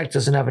Georgia Tech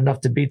doesn't have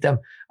enough to beat them.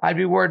 I'd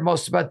be worried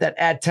most about that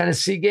at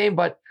Tennessee game,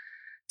 but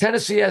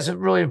Tennessee hasn't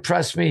really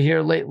impressed me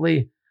here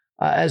lately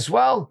as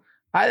well.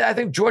 I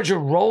think Georgia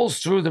rolls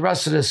through the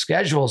rest of the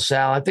schedule,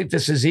 Sal. I think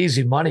this is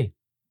easy money.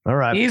 All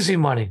right. Easy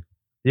money.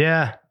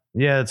 Yeah,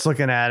 it's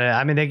looking at it.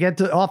 I mean, they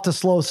get off to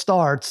slow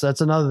starts.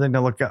 That's another thing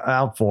to look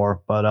out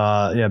for.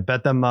 But,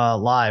 bet them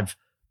live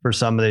for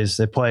some of these.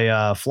 They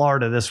play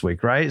Florida this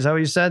week, right? Is that what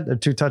you said? They're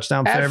 2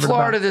 touchdown favorite. At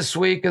Florida this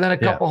week, and then a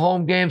couple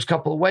home games,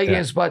 couple away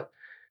games. But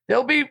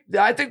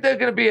I think they're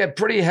going to be a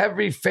pretty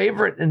heavy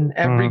favorite in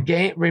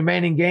every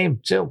remaining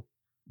game, too.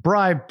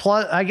 Bri,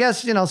 plus, I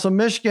guess, so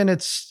Michigan,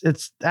 it's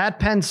at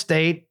Penn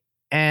State,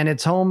 and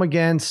it's home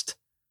against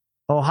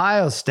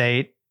Ohio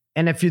State.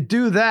 And if you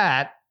do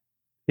that,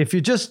 if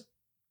you just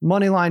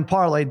moneyline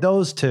parlay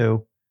those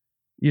 2,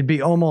 you'd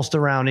be almost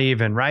around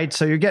even, right?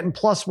 So you're getting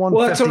plus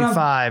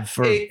 155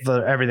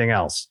 for everything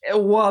else.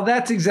 Well,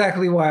 that's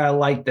exactly why I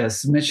like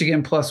this.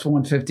 Michigan plus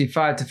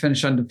 155 to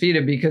finish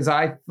undefeated, because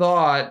I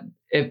thought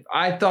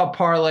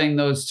parlaying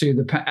those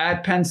 2,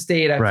 at Penn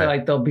State, I feel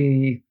like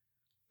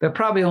they're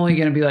probably only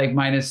going to be like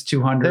minus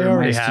 200, they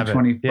already minus have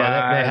 225.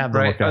 Yeah, they have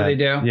them. Right? Oh, they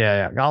do?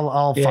 Yeah.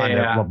 I'll find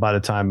it by the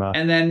time.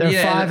 And then they're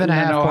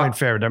 5.5 point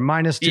favorite. They're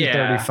minus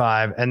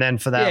 235. And then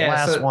for that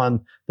last one,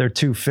 they're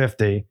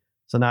 250.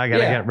 So now I got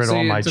to get rid of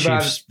all my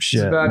Chiefs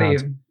shit. It's about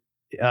even.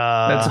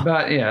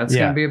 It's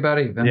going to be about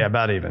even. Yeah,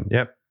 about even.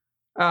 Yep.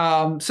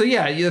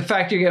 The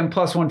fact you're getting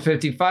plus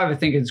 155, I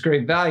think it's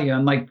great value.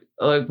 And like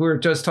we were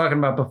just talking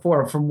about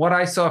before, from what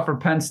I saw for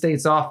Penn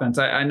State's offense,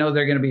 I know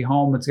they're going to be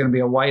home. It's going to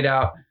be a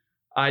whiteout.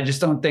 I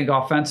just don't think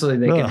offensively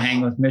they can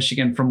hang with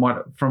Michigan from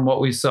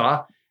what we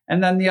saw.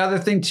 And then the other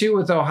thing too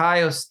with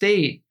Ohio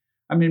State,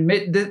 I mean,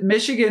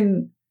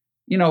 Michigan,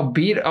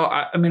 beat.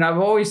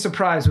 I'm always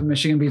surprised when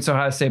Michigan beats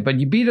Ohio State, but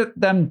you beat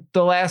them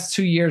the last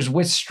 2 years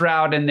with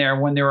Stroud in there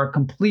when they were a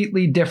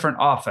completely different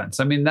offense.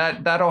 I mean,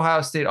 that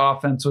Ohio State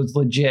offense was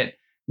legit.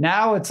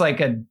 Now it's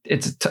like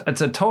it's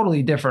a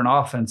totally different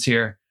offense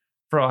here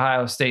for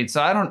Ohio State.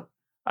 So I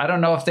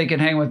don't know if they can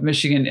hang with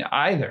Michigan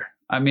either.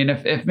 I mean,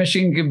 if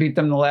Michigan could beat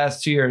them the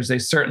last 2 years, they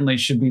certainly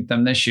should beat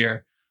them this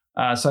year.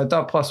 So I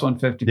thought plus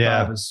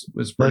 155 was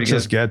pretty good. Let's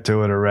just get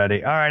to it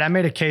already. All right, I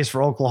made a case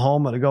for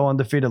Oklahoma to go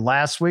undefeated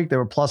last week. They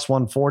were plus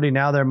 140.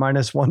 Now they're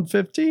minus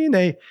 115.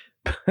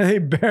 They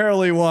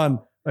barely won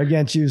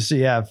against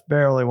UCF.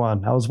 Barely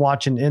won. I was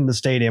watching in the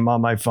stadium on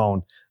my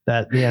phone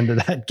at the end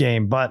of that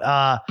game.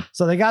 But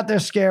so they got their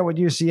scare with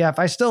UCF.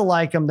 I still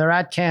like them. They're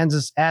at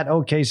Kansas, at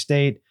OK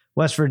State,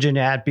 West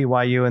Virginia at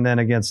BYU, and then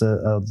against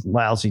a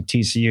lousy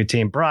TCU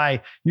team. Bri,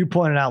 you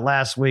pointed out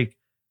last week,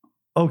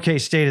 OK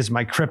State is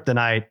my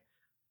kryptonite.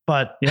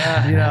 But,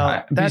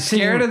 that's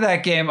scared of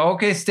that game.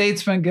 OK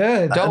State's been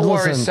good. Don't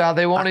worry, Sal.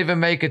 They won't even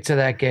make it to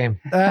that game.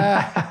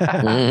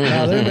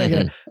 No, they're making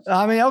it.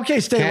 I mean, OK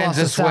State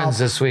Kansas wins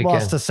this weekend.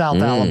 Lost to South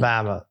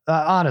Alabama.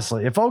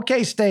 Honestly, if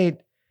OK State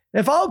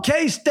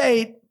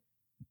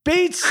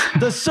beats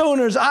the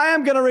Sooners, I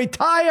am going to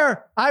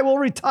retire. I will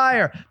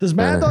retire. Does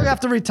Mad Dog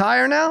have to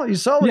retire now? You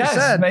saw what he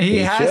said. He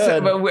has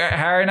to, but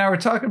Harry and I were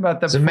talking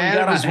about that. It's a man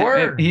of his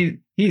word.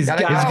 He's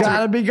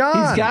got to be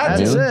gone. He's got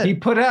That's to. it.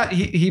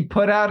 He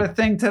put out a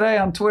thing today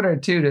on Twitter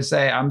too to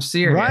say I'm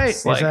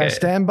serious. Right. Like, I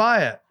stand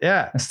by it.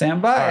 Yeah. I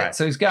stand by it. Right.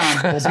 So he's gone.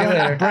 We'll see you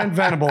later. Brent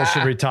Venables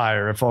should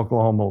retire if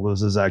Oklahoma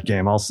loses that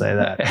game. I'll say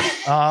that.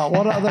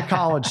 What other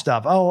college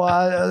stuff?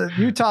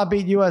 Utah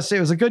beat USC. It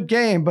was a good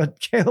game, but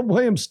Caleb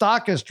Williams'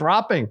 stock is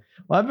dropping.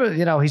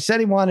 Well, he said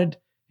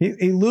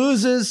he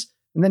loses.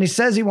 And then he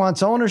says he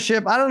wants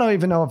ownership. I don't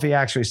even know if he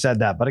actually said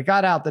that, but it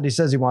got out that he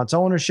says he wants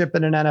ownership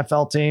in an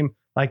NFL team.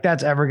 Like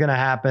that's ever going to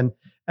happen.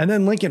 And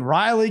then Lincoln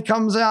Riley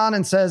comes on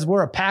and says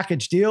we're a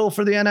package deal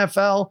for the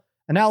NFL.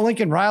 And now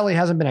Lincoln Riley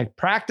hasn't been at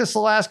practice the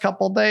last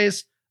couple of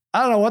days.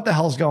 I don't know what the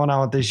hell's going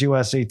on with this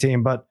USC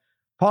team, but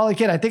Paulie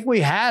Kid, I think we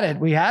had it.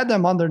 We had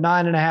them under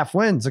 9.5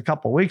 wins a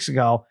couple of weeks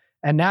ago.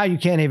 And now you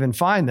can't even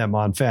find them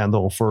on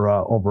FanDuel for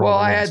over. Well,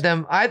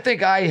 I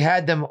think I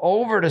had them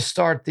over to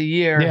start the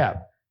year. Yeah.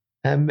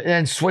 And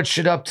then switched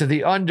it up to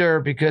the under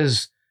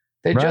because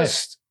they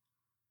just,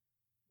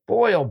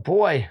 boy, oh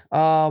boy.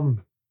 The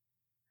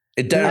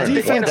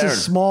defense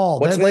is small.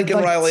 What's Lincoln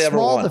Riley ever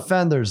won? Small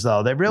defenders,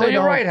 though. They really. No,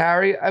 you're right,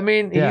 Harry. I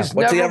mean, he's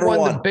never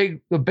won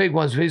the big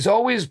ones. He's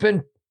always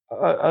been,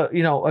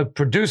 a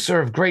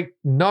producer of great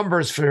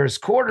numbers for his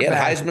quarterback. He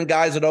had Heisman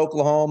guys at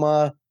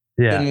Oklahoma.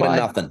 Yeah, didn't win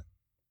nothing.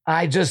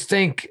 I just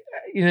think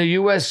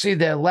USC,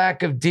 their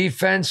lack of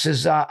defense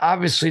is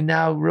obviously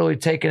now really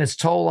taking its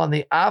toll on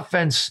the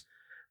offense.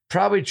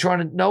 Probably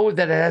trying to know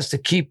that it has to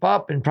keep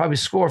up and probably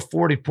score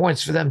 40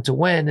 points for them to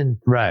win. And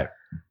right.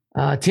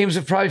 Teams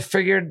have probably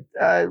figured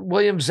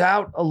Williams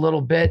out a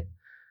little bit.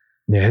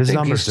 Yeah, his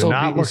numbers do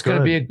not look good. He's going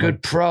to be a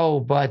good pro,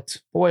 but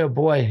boy, oh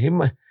boy.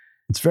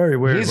 It's very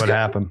weird what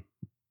happened.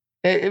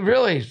 It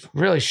really,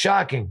 really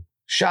shocking.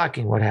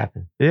 Shocking what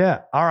happened. Yeah.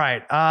 All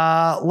right.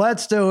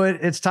 Let's do it.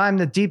 It's time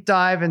to deep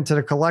dive into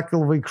the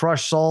collectively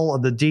crushed soul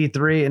of the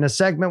D3 in a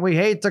segment we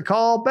hate to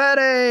call Bet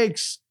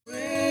Aches.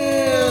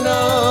 When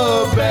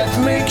a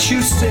bet makes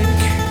you sick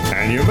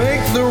and you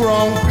make the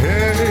wrong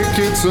pick,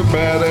 it's a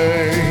bad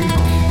ache.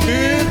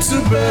 It's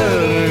a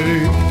bad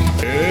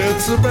ache.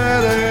 It's a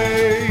bad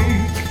ache.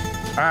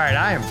 All right,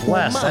 I am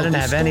blessed. I didn't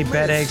have any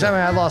bet aches. I mean,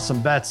 I lost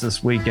some bets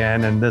this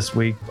weekend and this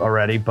week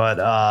already,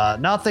 but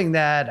nothing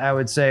that I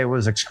would say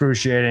was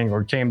excruciating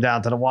or came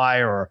down to the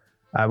wire or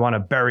I want to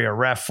bury a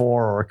ref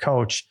for or a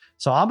coach.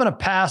 So I'm going to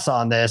pass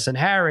on this. And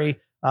Harry,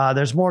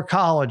 there's more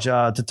college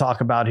to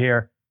talk about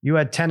here. You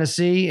had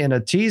Tennessee in a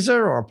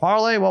teaser or a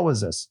parlay. What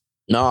was this?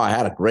 No, I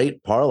had a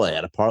great parlay. I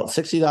had a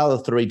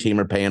 $60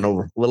 3-teamer paying a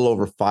little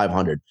over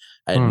 500.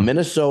 I had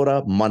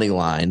Minnesota money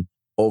line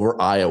over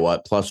Iowa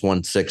at plus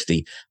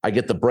 160. I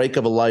get the break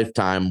of a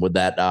lifetime with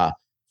that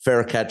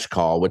fair catch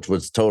call, which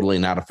was totally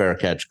not a fair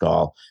catch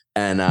call.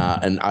 And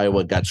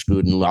Iowa got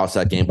screwed and lost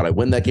that game. But I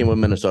win that game with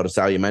Minnesota.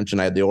 Sal, you mentioned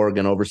I had the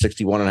Oregon over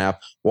 61.5.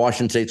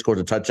 Washington State scores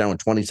a touchdown with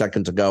 20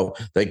 seconds to go.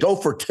 They go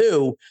for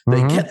 2.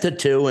 They get to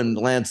 2 and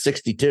land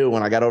 62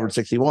 when I got over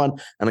 61.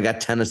 And I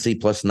got Tennessee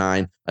plus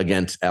 9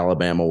 against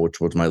Alabama,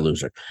 which was my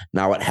loser.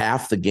 Now at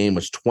half, the game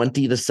was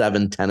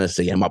 20-7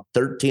 Tennessee. I'm up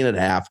 13 at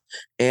half,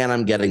 and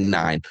I'm getting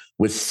 9.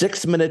 With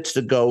 6 minutes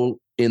to go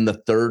in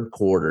the third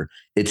quarter,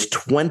 it's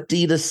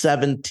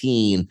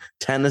 20-17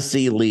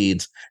 Tennessee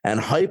leads, and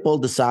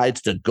Heupel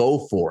decides to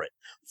go for it.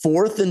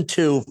 4th and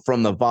 2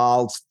 from the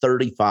Vols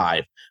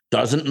 35,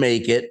 doesn't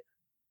make it.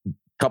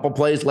 Couple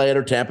plays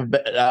later,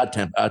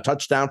 Tampa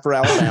touchdown for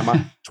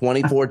Alabama,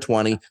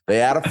 24-20.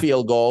 They add a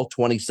field goal,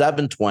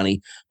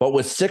 27-20. But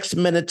with 6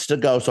 minutes to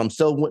go, so I'm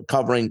still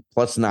covering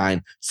plus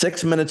 9.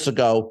 6 minutes to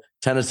go,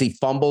 Tennessee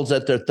fumbles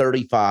at their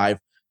 35.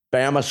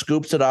 Bama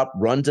scoops it up,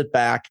 runs it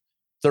back.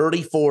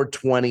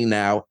 34-20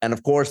 now. And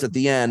of course, at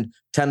the end,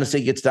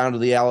 Tennessee gets down to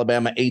the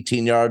Alabama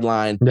 18-yard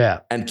line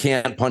and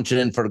can't punch it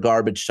in for a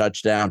garbage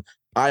touchdown.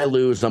 I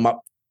lose. I'm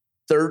up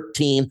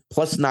 13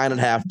 plus 9 at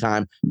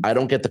halftime. I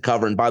don't get the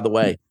cover. And by the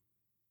way,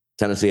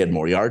 Tennessee had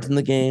more yards in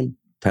the game.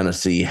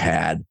 Tennessee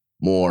had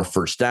more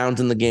first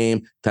downs in the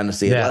game.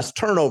 Tennessee had less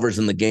turnovers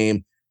in the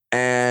game.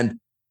 And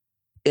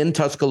in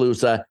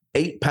Tuscaloosa,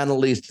 8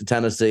 penalties to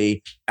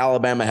Tennessee.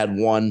 Alabama had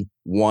one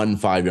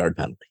 5-yard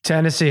penalty.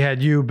 Tennessee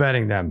had you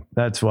betting them.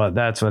 That's what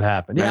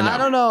happened. Yeah, I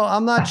don't know.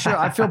 I'm not sure.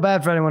 I feel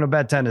bad for anyone who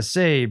bet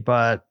Tennessee,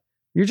 but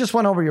you just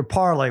went over your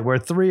parlay where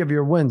 3 of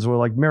your wins were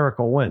like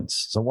miracle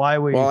wins. So why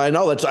we? Well, I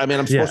know I'm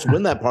supposed to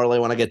win that parlay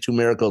when I get 2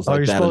 miracles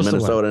like that in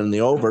Minnesota and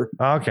the over.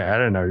 Okay, I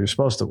didn't know you're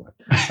supposed to win.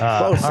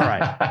 All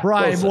right,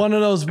 Brian. One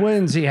of those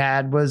wins he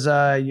had was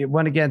you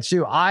went against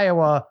you.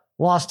 Iowa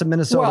lost to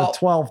Minnesota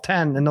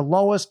 12-10, and the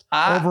lowest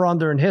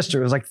over-under in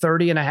history. It was like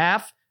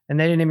 30.5, and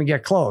they didn't even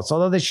get close,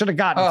 although they should have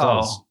gotten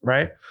close,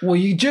 right? Well,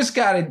 you just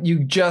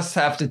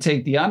have to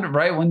take the under,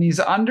 right? When these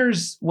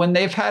unders, when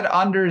they've had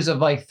unders of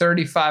like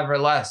 35 or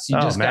less, you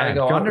just got to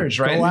go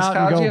unders, right? Go out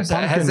and go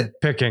pumpkin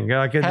picking.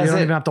 Like, you don't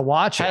even have to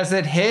watch it. Has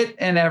it hit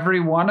in every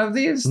one of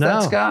these? No.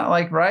 That's got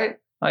like, right?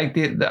 Like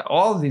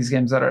all of these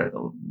games that are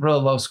really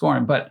low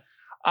scoring, but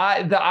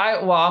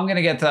I'm going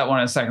to get to that one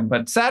in a second,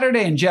 but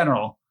Saturday in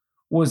general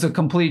was a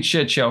complete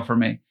shit show for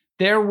me.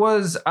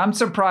 I'm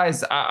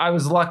surprised. I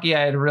was lucky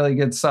I had a really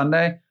good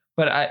Sunday,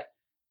 but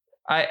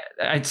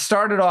I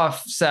started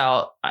off,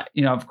 Sal,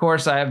 of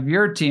course I have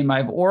your team. I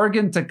have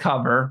Oregon to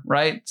cover,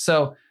 right?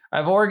 So I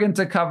have Oregon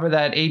to cover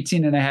that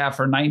 18.5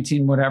 or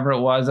 19, whatever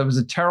it was. It was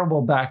a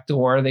terrible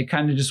backdoor. They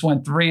kind of just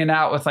went 3 and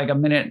out with like a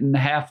minute and a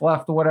half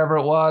left or whatever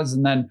it was.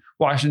 And then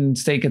Washington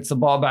State gets the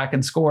ball back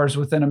and scores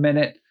within a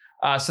minute.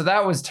 So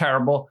that was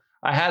terrible.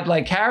 I had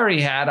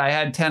I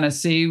had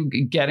Tennessee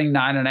getting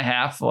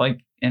 9.5,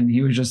 and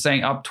he was just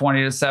saying up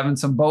 20-7,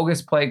 some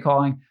bogus play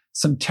calling,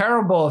 some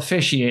terrible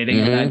officiating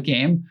in that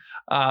game,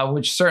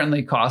 which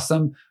certainly cost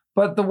them.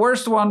 But the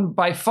worst one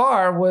by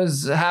far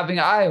was having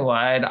Iowa.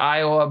 I had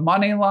Iowa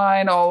money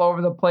line all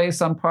over the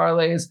place on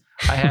parlays.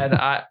 I had,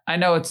 I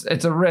know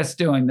it's a risk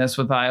doing this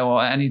with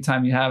Iowa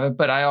anytime you have it,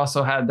 but I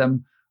also had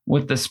them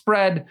with the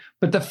spread.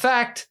 But the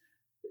fact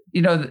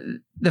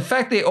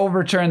they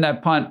overturned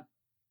that punt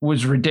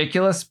was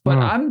ridiculous, but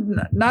I'm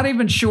not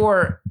even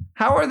sure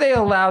how are they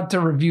allowed to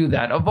review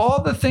that of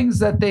all the things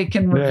that they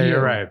can review,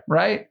 you're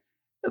right?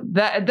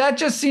 That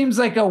just seems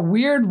like a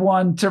weird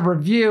one to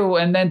review,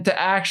 and then to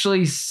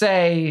actually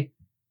say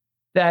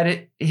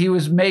that he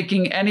was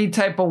making any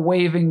type of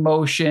waving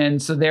motion,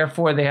 so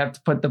therefore they have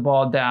to put the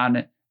ball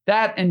down.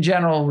 That in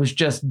general was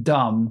just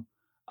dumb,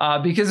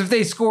 because if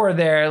they score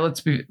there,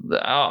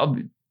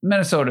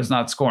 Minnesota's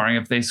not scoring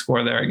if they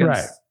score there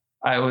against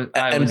Iowa.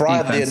 And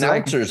Brian, the defense.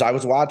 announcers, I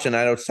was watching,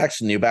 I was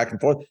texting you back and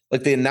forth,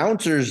 the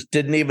announcers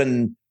didn't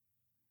even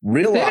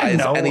realize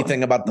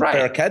anything about the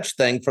fair catch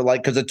thing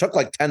because it took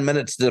 10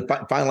 minutes to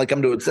finally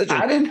come to a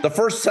decision. The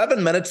first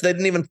 7 minutes, they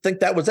didn't even think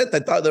that was it. They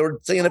thought they were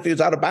seeing if he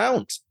was out of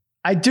bounds.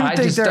 I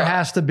think there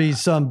has to be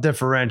some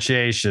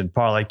differentiation,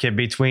 Parlay Kid,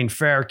 between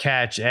fair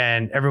catch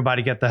and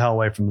everybody get the hell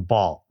away from the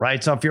ball,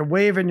 right? So if you're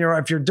waving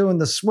if you're doing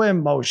the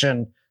swim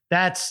motion,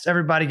 that's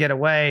everybody get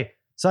away.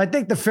 So I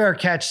think the fair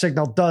catch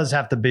signal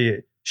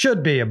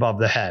should be above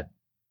the head.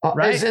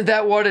 Right? Isn't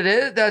that what it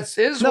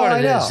is? What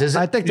it is.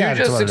 I think you that's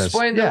just what it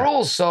explained is. the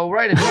rules. So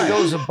if he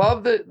goes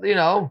above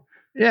you're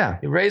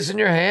raising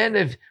your hand.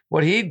 If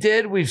what he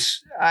did,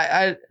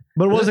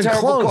 but it wasn't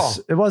close.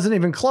 It wasn't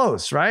even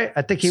close, right?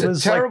 I think a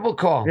terrible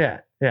call.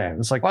 Yeah. It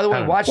was by the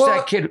way, watch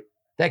that kid.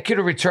 That kid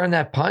who returned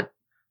that punt.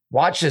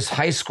 Watch his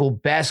high school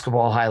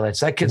basketball highlights.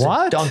 That kid's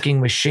a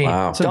dunking machine.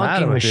 Wow.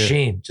 Dunking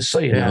machine. Just so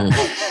you know.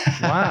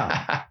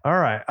 Wow. All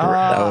right.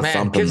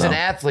 Man, kid's an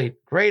athlete.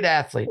 Great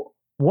athlete.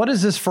 What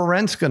is this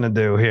Ferencz going to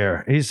do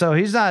here? He's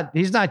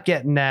not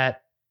getting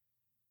that.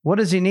 What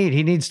does he need?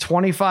 He needs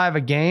 25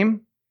 a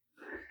game.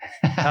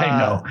 I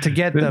know to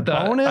get the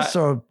bonus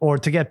or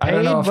to get paid. I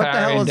don't know if what the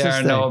Harry hell is this Darren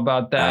thing? know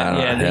about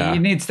that. He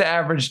needs to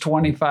average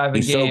 25 a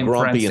game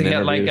for us to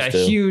get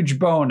a huge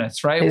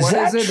bonus, right? What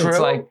is it? True? It's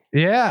like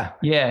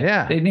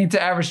yeah. They need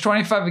to average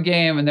 25 a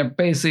game, and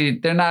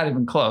they're not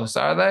even close,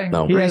 are they?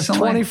 No. He has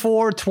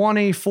 24,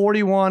 20,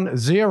 41,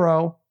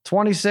 0.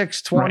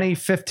 26, 20,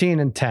 15,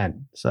 and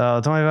 10.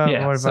 So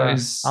 25,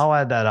 45. So I'll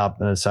add that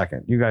up in a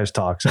second. You guys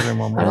talk. I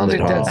don't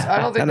think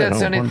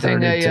that's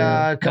anything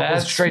a couple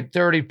of straight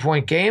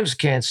 30-point games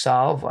can't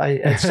solve.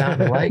 It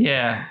sounded like.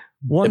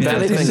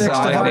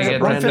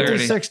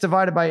 156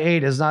 divided by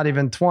 8 is not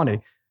even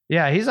 20.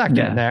 Yeah, he's not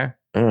getting there.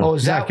 Oh,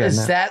 is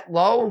that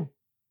low?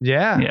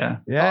 Yeah. Oh,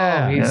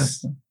 you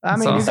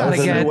got to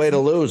get a way to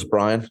lose,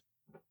 Brian.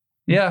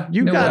 Yeah,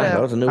 you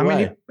got to. I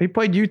mean, he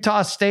played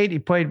Utah State. He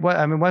played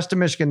Western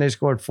Michigan. They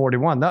scored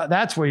 41.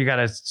 That's where you got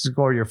to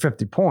score your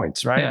 50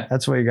 points, right? Yeah.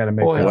 That's where you got to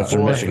make.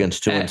 Western Michigan's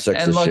 2-6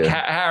 and look, this year.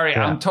 Harry,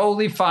 I'm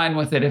totally fine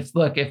with it. If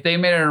they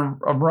made an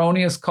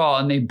erroneous call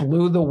and they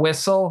blew the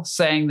whistle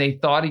saying they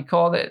thought he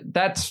called it,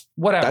 that's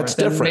whatever. That's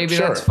different. Maybe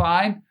that's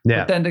fine. Yeah.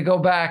 But then to go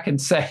back and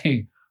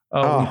say,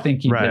 we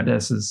think he did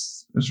this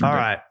is ridiculous. All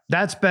right.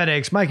 That's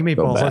Betaches. Mike and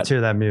Meatballs. Let's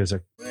hear that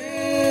music.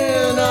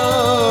 When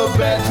a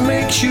bet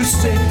makes you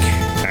sick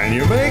and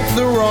you make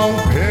the wrong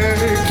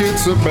pick,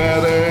 it's a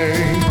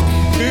betache.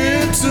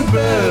 It's a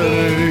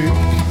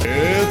betache.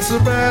 It's a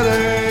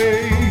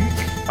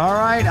betache. All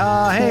right.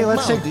 Hey,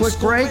 let's take a quick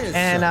break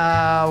and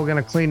we're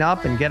going to clean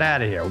up and get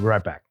out of here. We'll be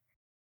right back.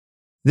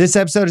 This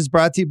episode is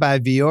brought to you by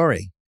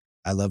Viore.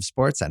 I love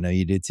sports. I know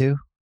you do too.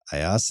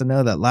 I also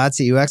know that lots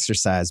of you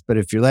exercise, but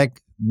if you're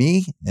like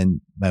me and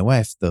my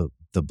wife, the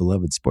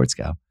beloved sports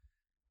gal,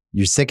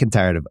 you're sick and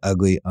tired of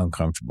ugly,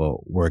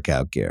 uncomfortable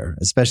workout gear.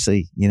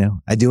 Especially,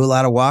 I do a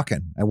lot of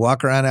walking. I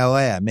walk around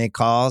LA. I make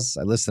calls.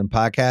 I listen to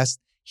podcasts.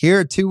 Here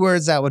are 2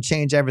 words that will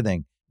change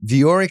everything.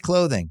 Viore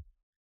Clothing,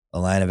 a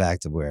line of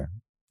activewear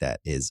that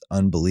is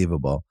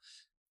unbelievable.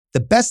 The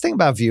best thing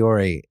about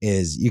Viore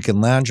is you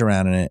can lounge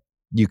around in it.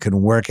 You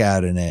can work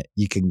out in it.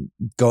 You can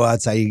go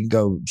outside. You can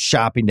go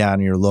shopping down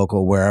in your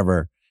local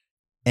wherever.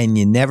 And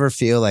you never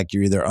feel like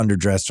you're either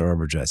underdressed or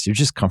overdressed. You're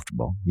just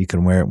comfortable. You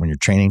can wear it when you're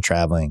training,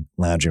 traveling,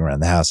 lounging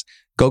around the house.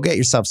 Go get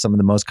yourself some of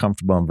the most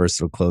comfortable and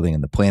versatile clothing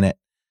on the planet.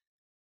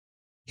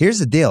 Here's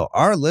the deal.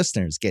 Our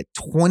listeners get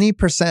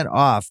 20%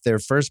 off their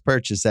first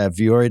purchase at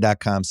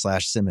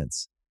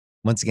Viore.com/Simmons.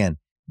 Once again,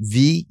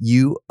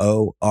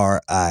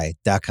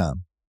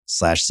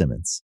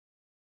 VUORI.com/Simmons.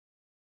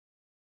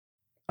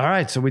 All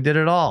right, so we did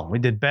it all. We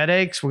did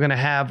Betaches. We're going to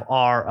have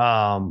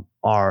our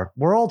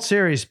World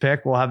Series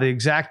pick. We'll have the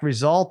exact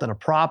result and a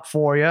prop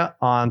for you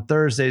on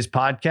Thursday's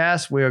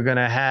podcast. We are going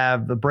to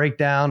have the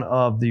breakdown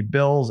of the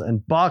Bills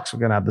and Bucks.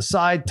 We're going to have the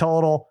side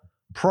total,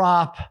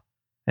 prop,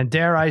 and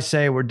dare I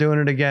say, we're doing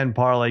it again,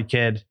 Parlay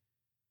Kid.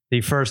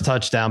 The first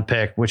touchdown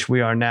pick, which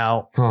we are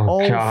now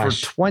 0 for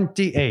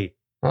 28.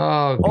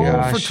 Oh,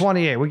 gosh. 0 for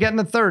 28. We're getting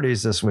the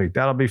 30s this week.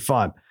 That'll be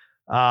fun.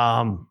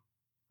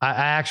 I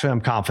actually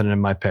am confident in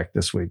my pick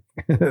this week,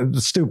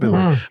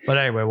 stupidly. But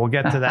anyway, we'll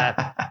get to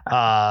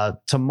that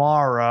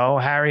tomorrow.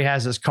 Harry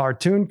has his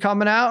cartoon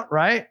coming out,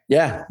 right?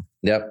 Yeah.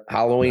 Yep.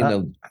 Halloween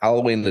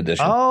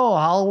edition. Oh,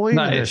 Halloween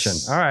Nice. edition.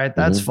 All right.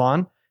 That's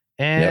fun.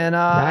 And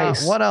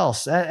Nice. What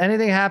else?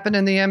 Anything happened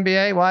in the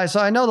NBA? Why? So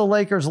I know the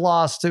Lakers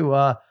lost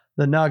to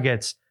the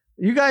Nuggets.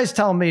 You guys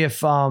tell me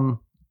if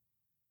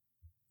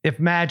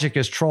Magic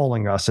is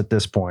trolling us at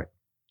this point.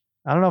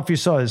 I don't know if you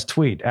saw his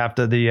tweet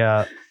after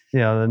the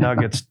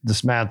Nuggets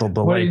dismantled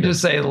the What Lakers. did you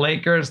just say?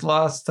 Lakers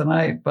lost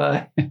tonight,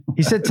 but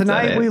He said,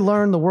 tonight it? we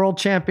learned the world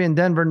champion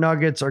Denver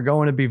Nuggets are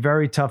going to be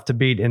very tough to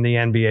beat in the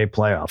NBA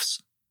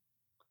playoffs.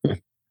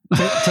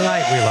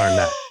 Tonight we learned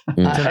that.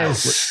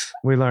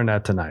 We learned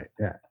that tonight.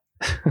 Yeah.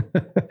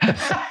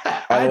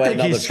 By the way,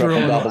 think he's another triple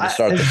screwing double to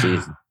start the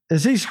season.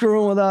 Is he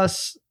screwing with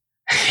us?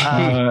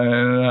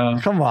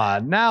 Come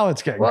on. Now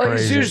it's getting Well,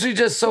 crazy. he's usually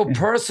just so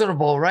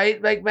personable,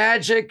 right? Like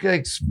Magic,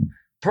 like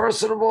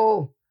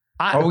personable.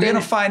 are we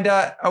gonna find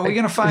out? Are we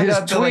gonna find His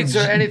out? that, like, tweets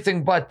are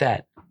anything but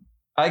that.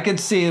 I could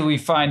see we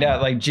find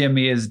out like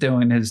Jimmy is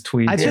doing his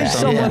tweets. I think or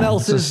something. someone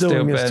else So is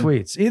doing his stupid.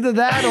 tweets. Either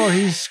that or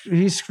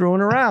he's screwing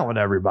around with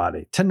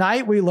everybody.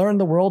 Tonight we learned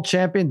the world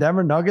champion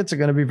Denver Nuggets are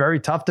going to be very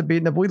tough to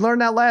beat. We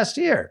learned that last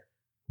year.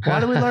 Why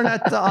did we learn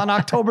that on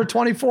October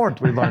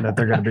 24th? We learned that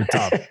they're going to be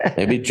tough.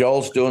 Maybe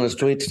Joel's doing his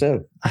tweets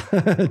too.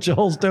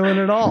 Joel's doing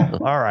it all.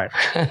 All right.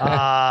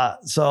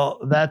 So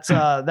that's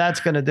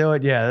going to do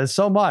it. Yeah, there's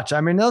so much. I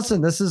mean,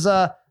 listen, this is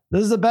the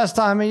best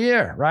time of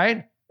year,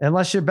 right?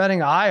 Unless you're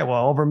betting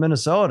Iowa over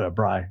Minnesota,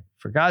 Bri.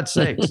 For God's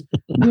sakes.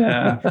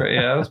 Yeah,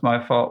 that was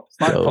my fault. It's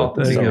my fault.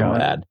 to there you begin go. with.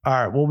 Bad. All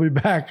right, we'll be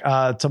back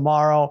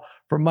tomorrow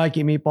for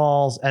Mikey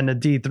Meatballs and the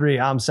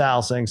D3. I'm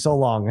Sal saying so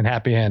long and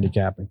happy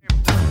handicapping.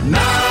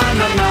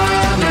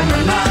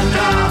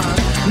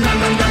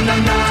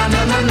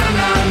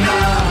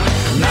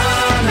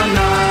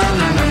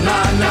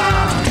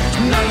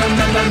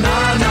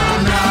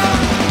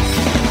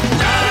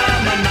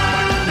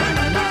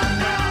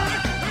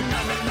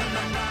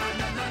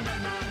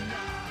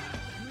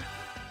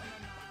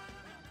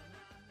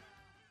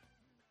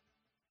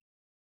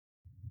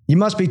 You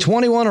must be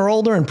 21 or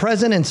older and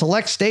present in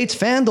select states.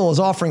 FanDuel is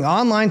offering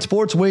online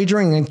sports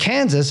wagering in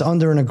Kansas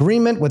under an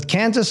agreement with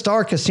Kansas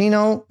Star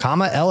Casino,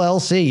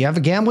 LLC. You have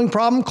a gambling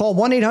problem? Call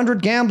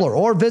 1-800-GAMBLER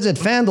or visit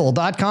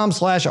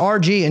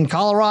FanDuel.com/RG in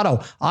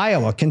Colorado,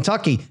 Iowa,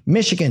 Kentucky,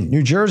 Michigan,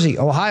 New Jersey,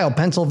 Ohio,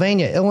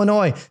 Pennsylvania,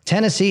 Illinois,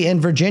 Tennessee,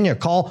 and Virginia.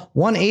 Call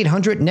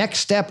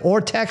 1-800-NEXT-STEP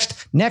or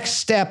text NEXT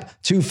STEP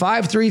to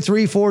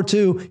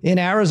 53342 in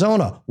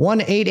Arizona,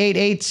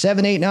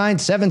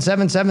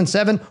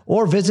 1-888-789-7777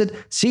 or visit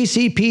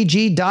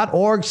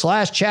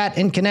ccpg.org/chat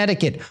in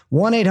Connecticut,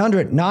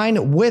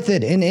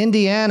 1-800-9-WITH-IT in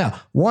Indiana,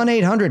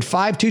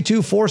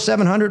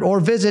 1-800-522-4700 or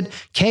visit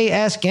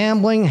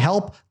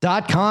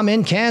ksgamblinghelp.com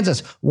in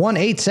Kansas,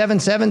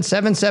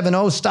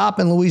 1-877-770-STOP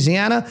in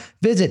Louisiana,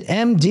 visit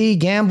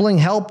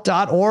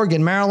mdgamblinghelp.org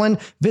in Maryland,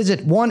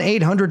 visit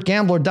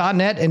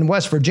 1-800-GAMBLER.net in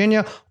West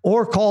Virginia,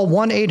 or call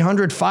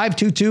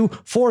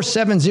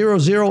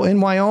 1-800-522-4700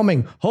 in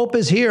Wyoming. Hope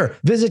is here.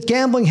 Visit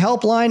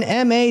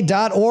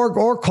gamblinghelplinema.org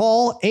or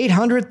call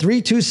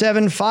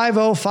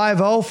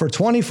 800-327-5050 for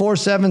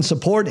 24/7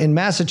 support in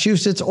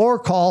Massachusetts, or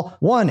call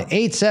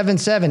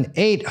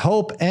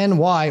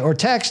 1-877-8-HOPE-NY or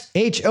text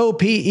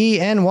HOPENY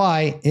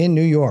in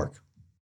New York.